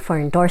compete for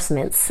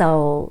endorsements,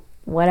 so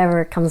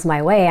whatever comes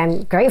my way,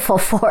 I'm grateful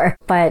for.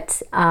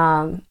 But,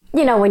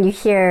 when you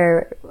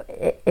hear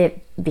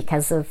it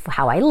because of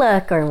how I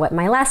look or what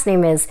my last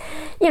name is,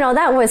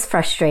 that was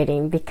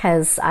frustrating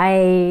because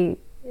I,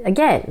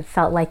 again,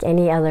 felt like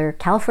any other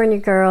California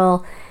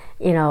girl,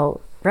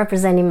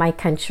 representing my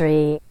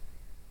country.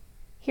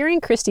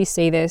 Hearing Christy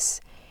say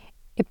this,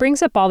 it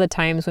brings up all the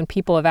times when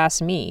people have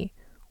asked me,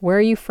 where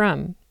are you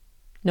from?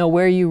 No,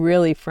 where are you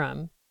really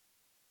from?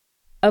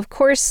 Of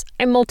course,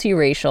 I'm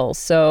multiracial,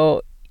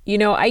 so,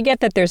 I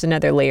get that there's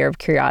another layer of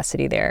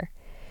curiosity there.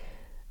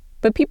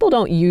 But people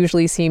don't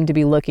usually seem to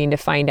be looking to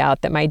find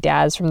out that my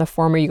dad's from the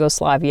former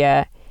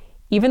Yugoslavia,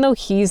 even though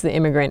he's the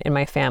immigrant in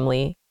my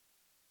family.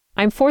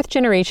 I'm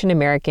fourth-generation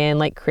American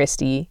like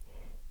Christy,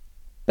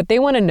 but they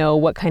want to know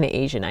what kind of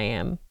Asian I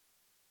am.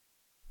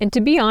 And to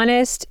be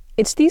honest,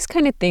 it's these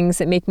kind of things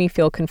that make me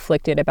feel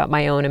conflicted about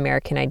my own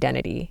American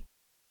identity.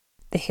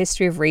 The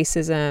history of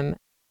racism,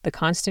 the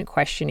constant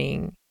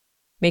questioning,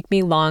 make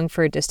me long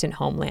for a distant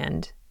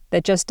homeland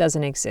that just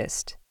doesn't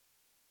exist.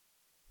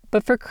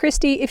 But for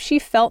Christy, if she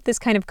felt this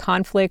kind of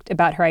conflict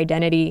about her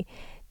identity,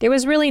 there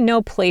was really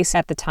no place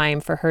at the time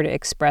for her to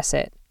express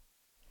it.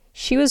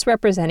 She was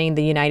representing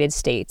the United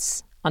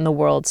States on the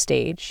world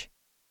stage.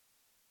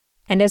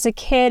 And as a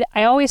kid,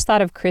 I always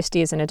thought of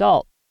Christy as an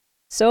adult,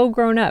 so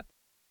grown up.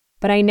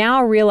 But I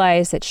now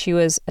realize that she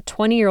was a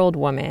 20-year-old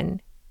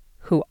woman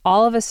who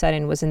all of a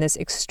sudden was in this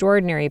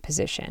extraordinary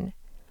position.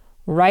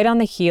 Right on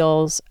the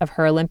heels of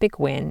her Olympic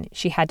win,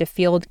 she had to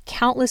field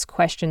countless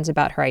questions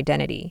about her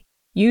identity,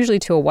 usually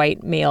to a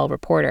white male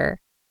reporter,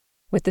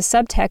 with the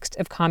subtext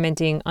of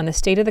commenting on the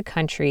state of the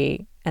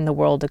country and the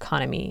world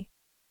economy.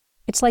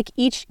 It's like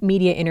each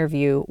media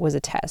interview was a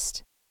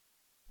test.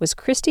 Was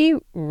Christy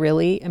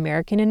really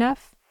American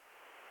enough?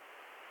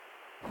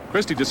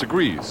 Christy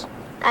disagrees.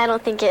 I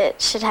don't think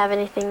it should have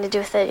anything to do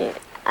with it.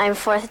 I'm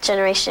fourth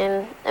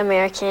generation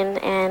American,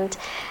 and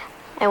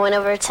I went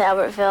over to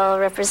Albertville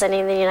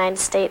representing the United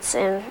States,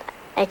 and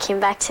I came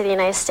back to the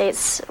United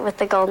States with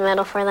the gold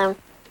medal for them.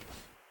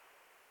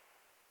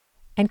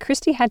 And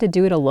Christy had to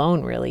do it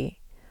alone,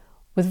 really,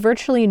 with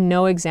virtually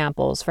no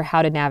examples for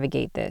how to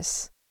navigate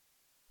this.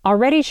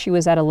 Already she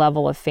was at a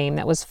level of fame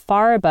that was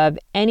far above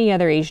any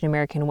other Asian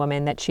American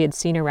woman that she had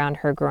seen around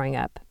her growing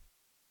up.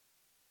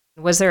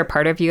 Was there a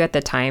part of you at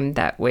the time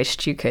that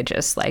wished you could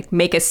just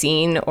make a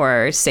scene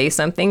or say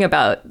something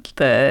about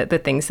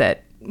the things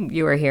that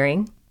you were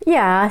hearing?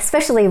 Yeah,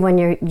 especially when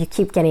you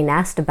keep getting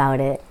asked about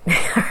it,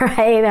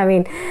 right? I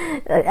mean,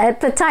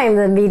 at the time,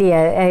 the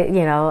media,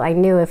 I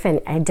knew if I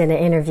did an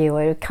interview,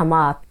 it would come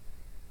up.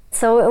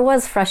 So it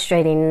was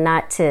frustrating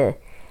not to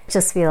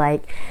just be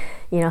like,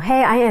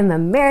 hey, I am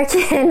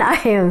American.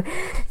 I am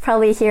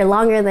probably here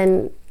longer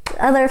than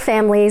other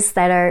families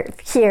that are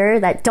here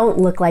that don't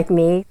look like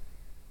me.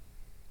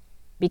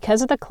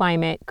 Because of the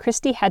climate,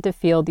 Christy had to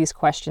field these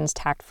questions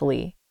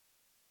tactfully.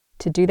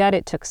 To do that,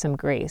 it took some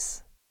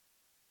grace.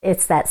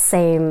 It's that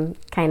same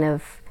kind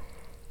of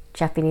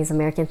Japanese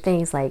American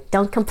things, like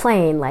don't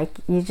complain,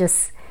 you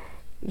just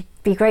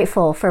be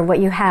grateful for what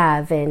you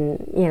have,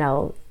 and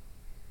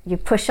you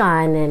push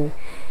on. And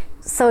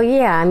so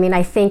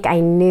I think I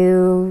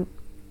knew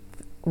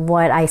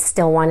what I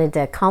still wanted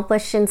to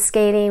accomplish in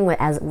skating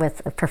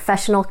with a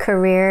professional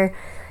career.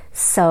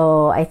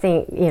 So I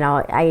think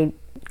I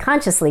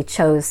consciously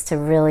chose to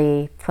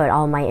really put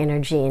all my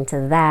energy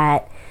into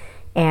that,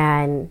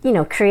 and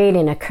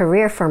creating a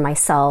career for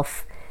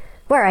myself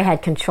where I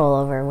had control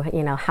over,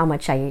 how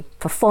much I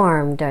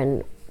performed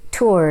and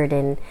toured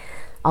and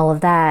all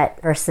of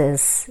that,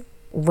 versus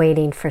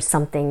waiting for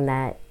something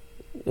that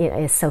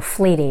is so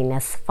fleeting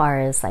as far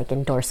as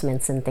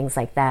endorsements and things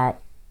like that.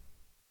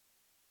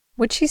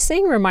 What she's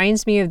saying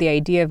reminds me of the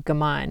idea of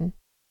gaman.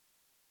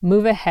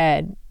 Move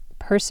ahead,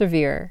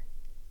 persevere.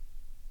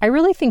 I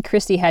really think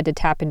Christy had to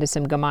tap into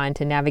some gaman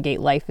to navigate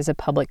life as a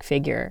public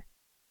figure.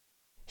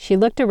 She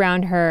looked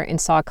around her and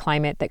saw a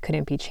climate that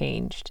couldn't be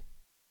changed.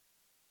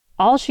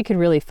 All she could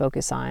really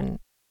focus on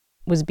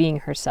was being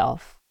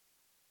herself.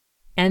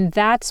 And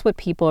that's what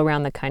people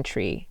around the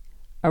country,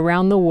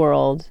 around the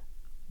world,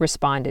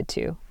 responded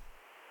to.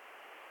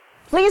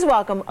 Please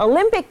welcome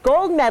Olympic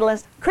gold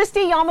medalist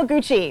Christy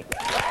Yamaguchi.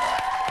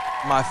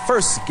 My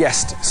first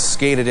guest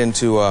skated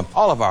into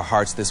all of our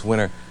hearts this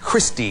winter,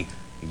 Christy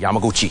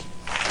Yamaguchi.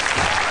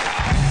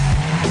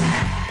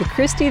 The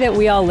Christy that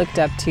we all looked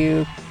up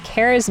to,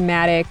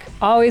 charismatic,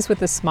 always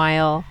with a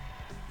smile.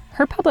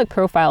 Her public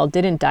profile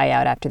didn't die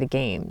out after the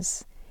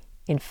games.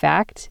 In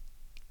fact,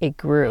 it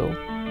grew.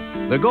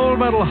 The gold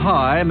medal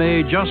high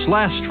may just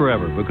last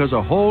forever because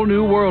a whole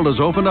new world has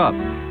opened up,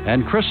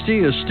 and Christy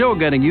is still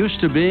getting used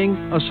to being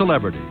a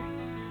celebrity.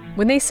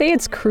 When they say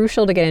it's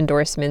crucial to get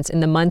endorsements in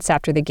the months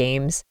after the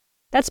games,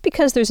 that's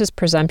because there's this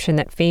presumption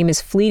that fame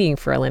is fleeting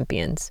for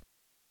Olympians.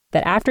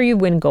 That after you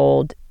win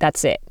gold,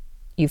 that's it.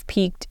 You've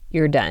peaked,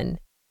 you're done.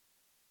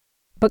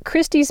 But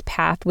Christy's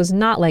path was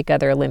not like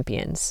other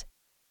Olympians.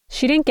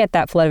 She didn't get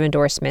that flood of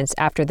endorsements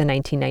after the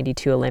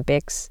 1992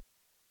 Olympics.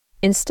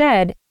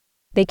 Instead,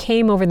 they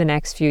came over the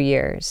next few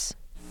years.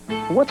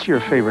 What's your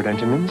favorite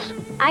Entenmann's?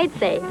 I'd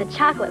say the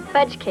chocolate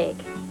fudge cake.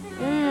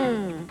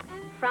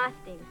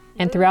 Frosting.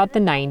 And throughout the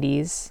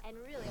 90s,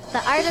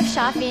 The art of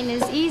shopping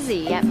is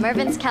easy at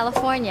Mervyn's,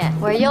 California,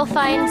 where you'll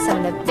find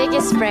some of the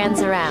biggest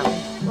brands around.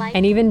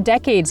 and even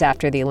decades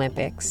after the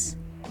Olympics.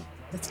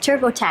 With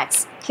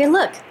TurboTax, here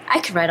look, I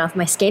could write off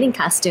my skating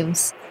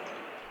costumes.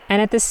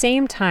 And at the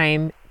same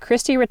time,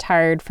 Christy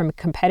retired from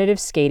competitive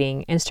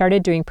skating and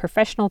started doing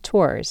professional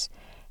tours,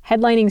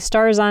 headlining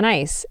Stars on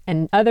Ice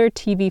and other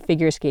TV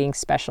figure skating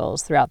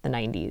specials throughout the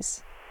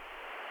 90s.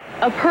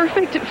 A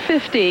perfect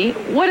 50.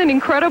 What an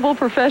incredible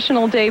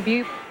professional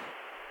debut.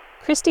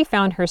 Christy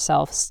found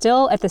herself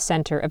still at the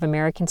center of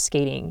American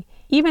skating,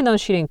 even though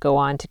she didn't go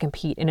on to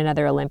compete in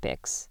another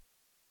Olympics.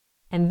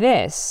 And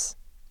this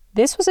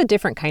was a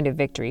different kind of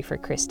victory for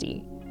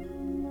Christy.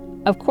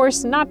 Of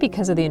course, not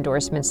because of the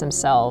endorsements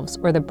themselves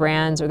or the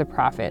brands or the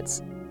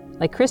profits.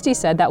 Like Christy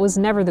said, that was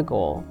never the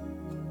goal.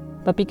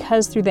 But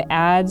because through the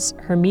ads,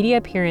 her media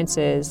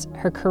appearances,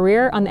 her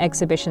career on the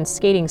exhibition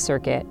skating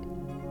circuit,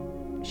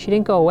 she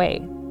didn't go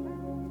away.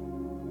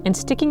 And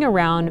sticking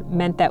around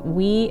meant that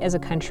we as a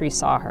country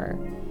saw her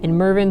in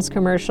Mervyn's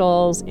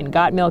commercials, in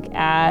Got Milk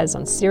ads,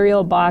 on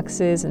cereal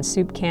boxes and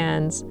soup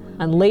cans,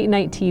 on late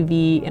night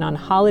TV, and on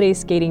holiday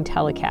skating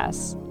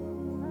telecasts.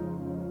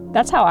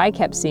 That's how I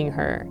kept seeing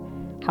her,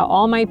 how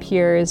all my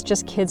peers,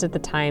 just kids at the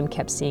time,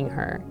 kept seeing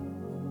her.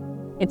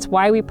 It's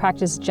why we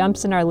practiced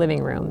jumps in our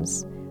living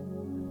rooms,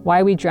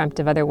 why we dreamt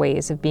of other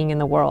ways of being in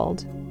the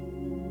world.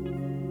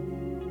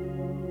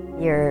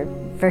 You're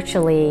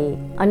virtually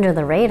under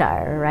the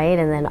radar, right?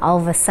 And then all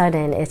of a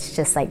sudden it's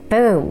just like,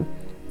 boom,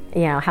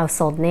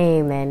 household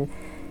name. And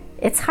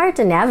it's hard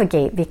to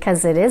navigate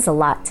because it is a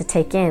lot to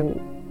take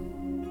in.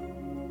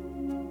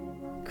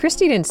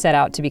 Christy didn't set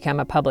out to become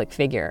a public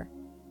figure.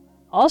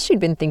 All she'd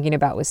been thinking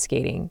about was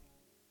skating.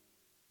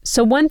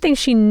 So one thing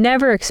she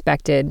never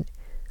expected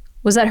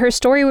was that her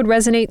story would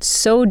resonate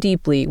so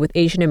deeply with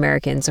Asian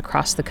Americans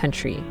across the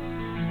country.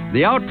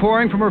 The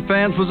outpouring from her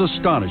fans was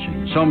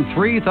astonishing. Some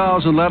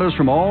 3,000 letters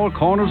from all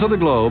corners of the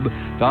globe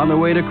found their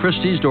way to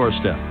Christy's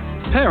doorstep.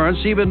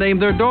 Parents even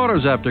named their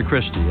daughters after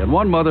Christy, and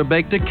one mother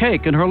baked a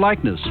cake in her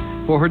likeness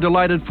for her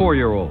delighted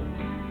 4-year-old.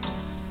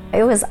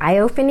 It was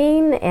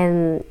eye-opening,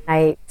 and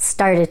I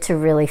started to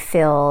really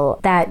feel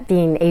that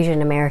being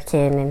Asian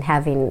American and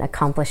having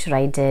accomplished what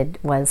I did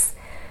was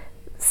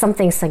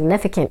something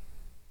significant.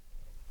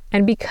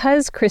 And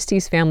because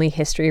Christy's family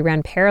history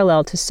ran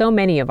parallel to so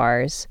many of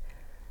ours,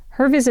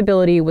 her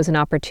visibility was an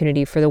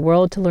opportunity for the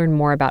world to learn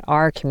more about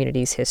our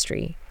community's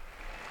history.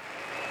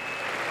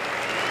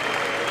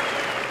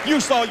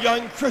 You saw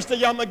young Christy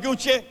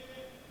Yamaguchi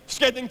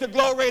skating to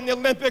glory in the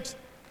Olympics.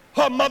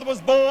 Her mother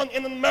was born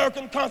in an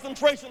American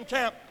concentration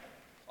camp.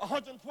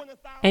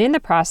 And in the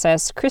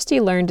process,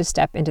 Christy learned to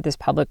step into this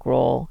public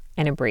role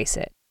and embrace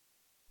it.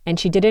 And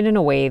she did it in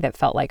a way that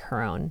felt like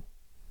her own.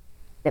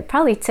 It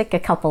probably took a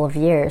couple of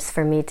years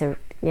for me to,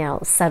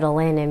 settle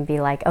in and be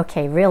like,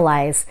 okay,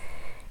 realize,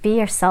 be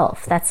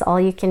yourself. That's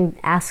all you can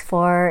ask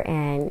for.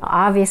 And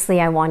obviously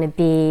I want to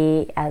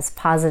be as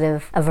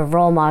positive of a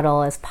role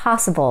model as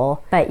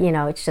possible. But,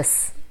 it's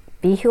just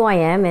be who I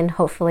am, and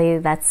hopefully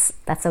that's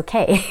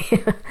okay.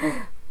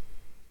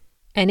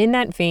 And in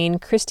that vein,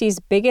 Christy's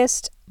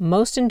biggest,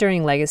 most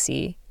enduring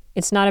legacy,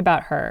 it's not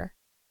about her.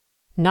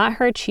 Not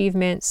her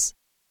achievements,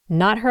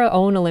 not her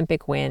own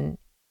Olympic win.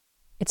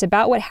 It's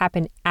about what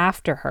happened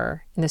after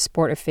her in the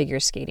sport of figure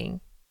skating.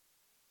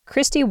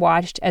 Christy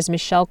watched as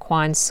Michelle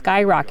Kwan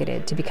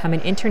skyrocketed to become an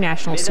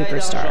international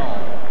superstar.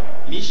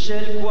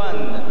 Michelle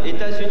Kwan,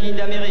 États-Unis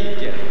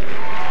d'Amérique. In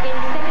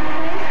second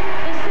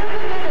place, the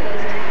silver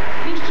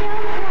medalist,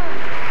 Michelle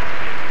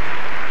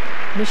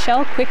Kwan.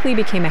 Michelle quickly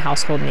became a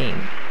household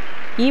name,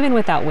 even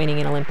without winning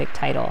an Olympic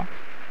title.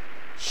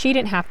 She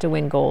didn't have to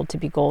win gold to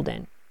be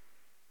golden.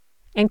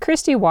 And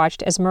Christy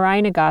watched as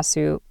Mirai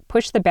Nagasu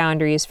pushed the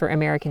boundaries for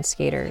American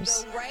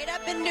skaters. Right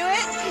up into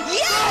it.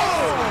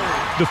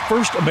 Yes! The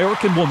first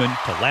American woman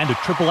to land a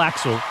triple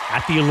axel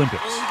at the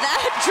Olympics.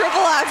 That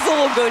triple axel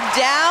will go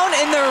down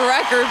in the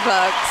record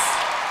books.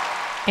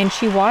 And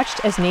she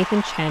watched as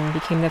Nathan Chen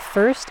became the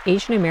first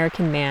Asian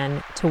American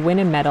man to win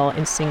a medal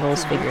in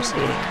singles figure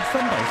skating.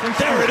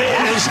 There it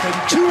is,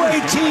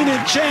 218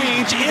 and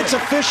change. It's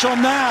official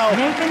now.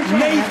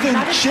 Nathan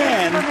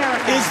Chen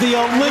is the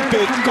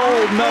Olympic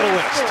gold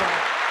medalist.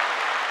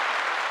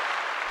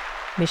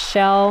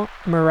 Michelle,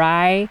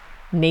 Mirai,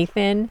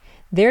 Nathan,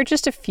 they're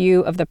just a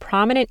few of the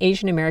prominent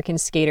Asian American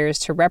skaters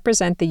to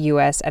represent the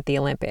U.S. at the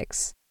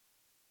Olympics.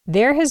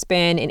 There has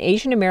been an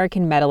Asian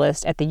American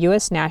medalist at the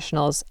U.S.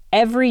 Nationals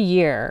every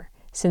year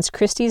since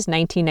Christy's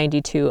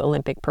 1992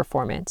 Olympic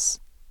performance.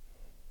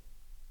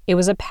 It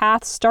was a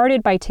path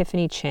started by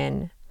Tiffany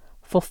Chin,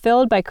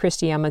 fulfilled by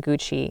Christy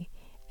Yamaguchi,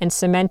 and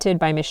cemented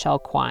by Michelle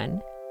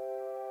Kwan.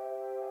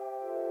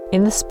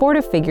 In the sport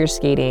of figure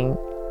skating,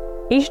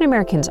 Asian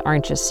Americans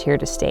aren't just here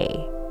to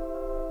stay.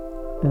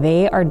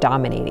 They are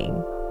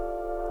dominating.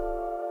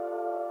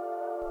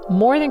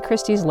 More than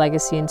Christy's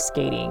legacy in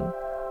skating,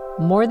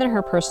 more than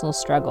her personal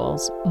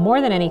struggles, more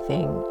than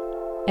anything,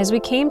 as we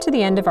came to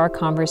the end of our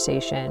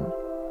conversation,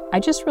 I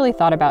just really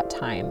thought about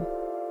time,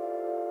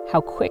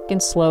 how quick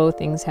and slow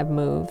things have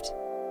moved.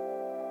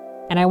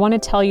 And I want to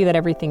tell you that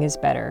everything is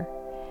better,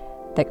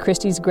 that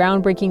Christy's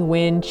groundbreaking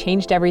win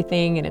changed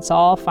everything and it's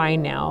all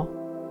fine now.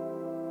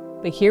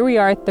 But here we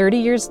are 30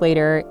 years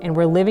later, and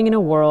we're living in a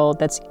world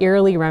that's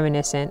eerily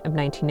reminiscent of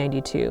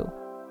 1992.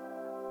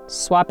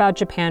 Swap out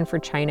Japan for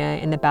China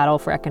in the battle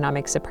for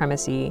economic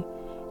supremacy,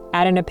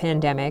 add in a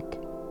pandemic.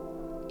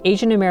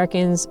 Asian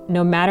Americans,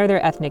 no matter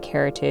their ethnic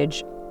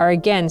heritage, are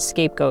again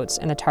scapegoats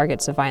and the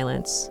targets of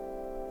violence.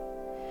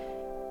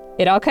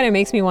 It all kind of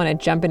makes me want to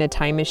jump in a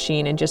time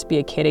machine and just be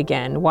a kid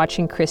again,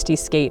 watching Christy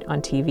skate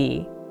on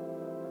TV.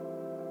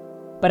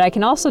 But I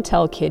can also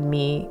tell kid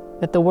me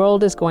that the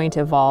world is going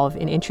to evolve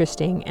in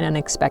interesting and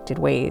unexpected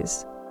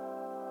ways.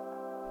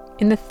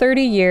 In the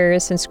 30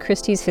 years since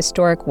Christy's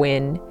historic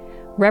win,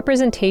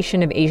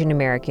 representation of Asian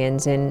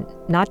Americans in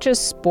not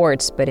just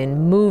sports, but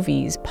in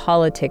movies,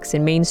 politics,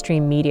 and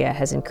mainstream media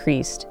has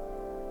increased,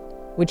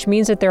 which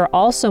means that there are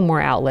also more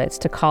outlets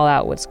to call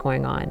out what's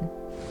going on.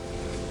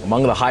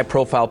 Among the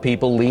high-profile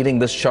people leading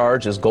this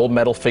charge is gold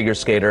medal figure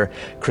skater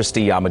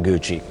Kristi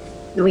Yamaguchi.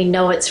 We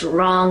know it's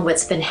wrong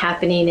what's been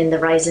happening in the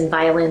rise in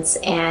violence,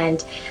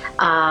 and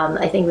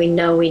I think we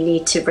know we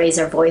need to raise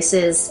our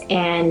voices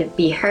and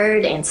be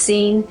heard and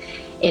seen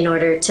in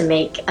order to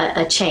make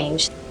a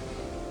change.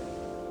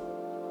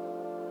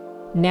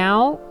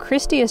 Now,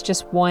 Christy is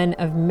just one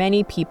of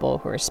many people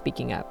who are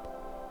speaking up.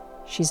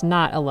 She's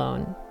not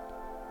alone.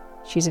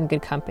 She's in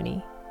good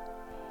company.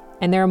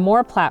 And there are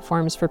more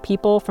platforms for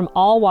people from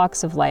all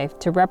walks of life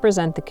to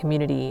represent the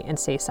community and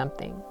say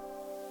something.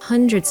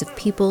 Hundreds of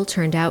people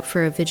turned out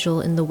for a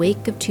vigil in the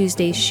wake of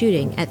Tuesday's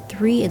shooting at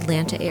 3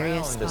 Atlanta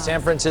areas. The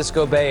San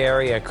Francisco Bay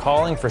Area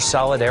calling for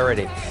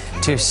solidarity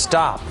to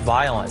stop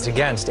violence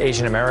against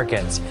Asian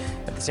Americans.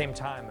 At the same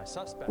time, a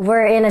suspect...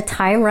 We're in a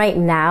time right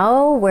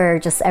now where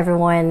just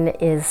everyone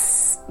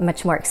is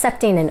much more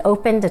accepting and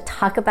open to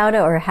talk about it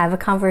or have a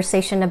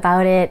conversation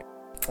about it.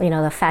 You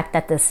know, the fact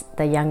that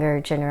the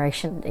younger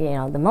generation, you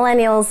know, the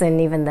millennials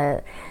and even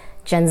the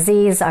Gen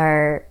Zs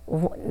are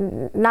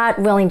not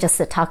willing just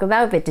to talk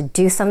about it, but to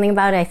do something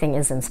about it, I think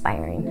is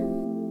inspiring.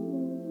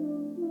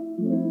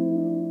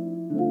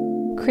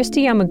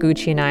 Kristi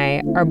Yamaguchi and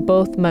I are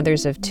both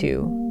mothers of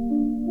 2.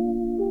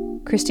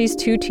 Christy's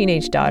 2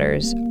 teenage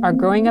daughters are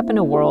growing up in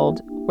a world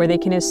where they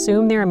can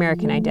assume their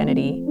American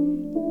identity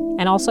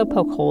and also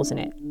poke holes in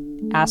it,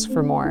 ask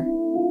for more.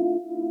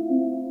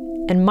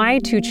 And my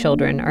 2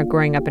 children are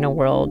growing up in a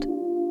world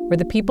where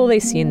the people they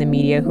see in the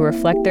media who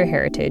reflect their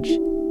heritage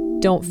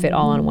don't fit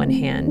all on one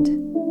hand.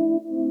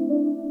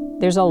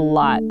 There's a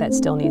lot that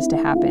still needs to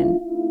happen.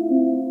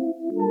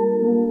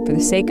 For the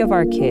sake of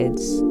our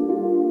kids,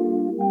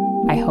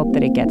 I hope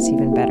that it gets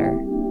even better.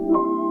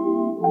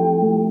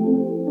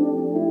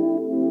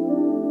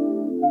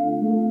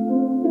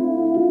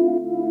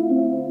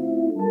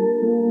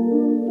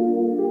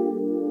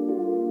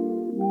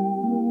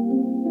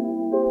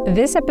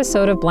 This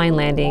episode of Blind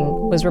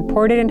Landing was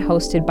reported and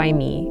hosted by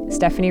me,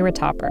 Stephanie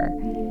Ritopper,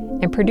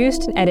 and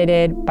produced and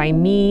edited by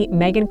me,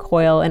 Megan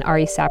Coyle, and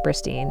Ari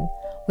Saperstein,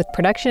 with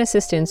production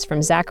assistance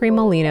from Zachary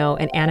Molino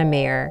and Anna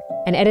Mayer,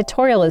 and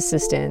editorial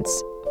assistance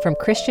from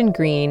Christian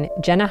Green,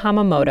 Jenna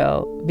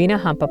Hamamoto,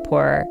 Veena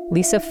Hampapur,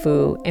 Lisa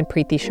Fu, and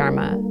Preeti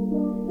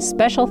Sharma.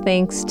 Special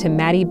thanks to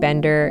Maddie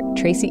Bender,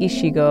 Tracy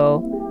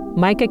Ishigo,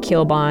 Micah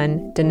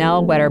Kilbon,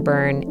 Danelle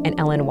Wedderburn, and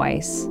Ellen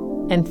Weiss.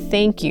 And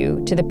thank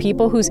you to the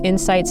people whose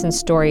insights and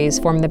stories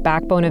form the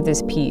backbone of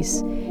this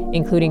piece,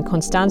 including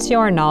Constancio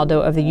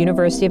Arnaldo of the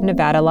University of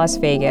Nevada, Las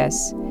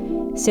Vegas,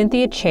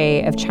 Cynthia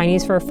Che of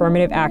Chinese for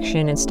Affirmative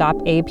Action and Stop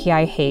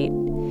API Hate,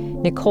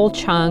 Nicole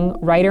Chung,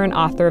 writer and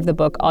author of the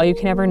book All You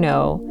Can Ever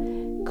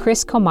Know,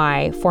 Chris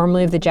Komai,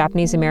 formerly of the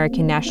Japanese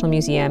American National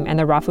Museum and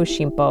the Rafu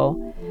Shimpo,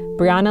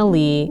 Brianna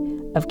Lee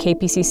of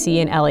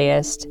KPCC and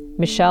LAist,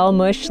 Michelle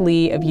Mush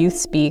Lee of Youth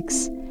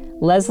Speaks,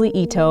 Leslie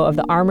Ito of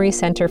the Armory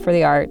Center for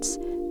the Arts,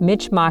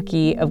 Mitch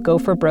Maki of Go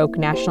for Broke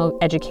National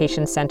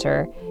Education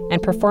Center,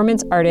 and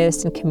performance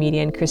artist and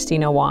comedian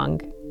Christina Wong.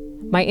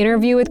 My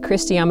interview with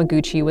Kristi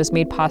Yamaguchi was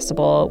made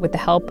possible with the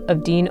help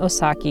of Dean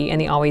Osaki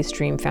and the Always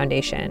Dream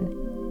Foundation.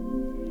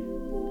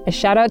 A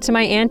shout out to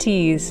my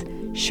aunties,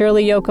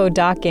 Shirley Yoko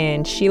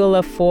Dakin,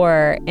 Sheila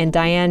LaFour, and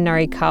Diane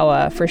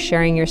Narikawa for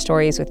sharing your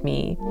stories with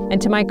me,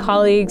 and to my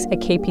colleagues at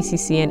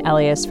KPCC and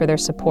LAist for their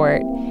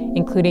support,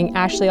 including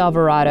Ashley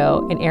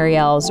Alvarado and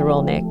Ariel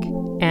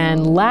Zarulnik.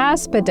 And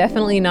last but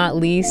definitely not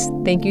least,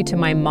 thank you to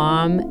my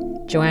mom,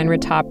 Joanne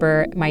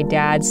Ritopper, my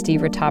dad,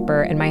 Steve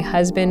Ritopper, and my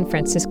husband,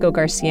 Francisco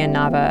Garcia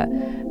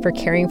Nava, for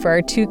caring for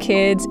our 2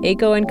 kids,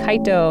 Eiko and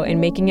Kaito,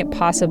 and making it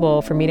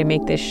possible for me to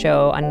make this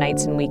show on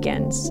nights and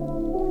weekends.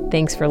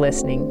 Thanks for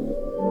listening.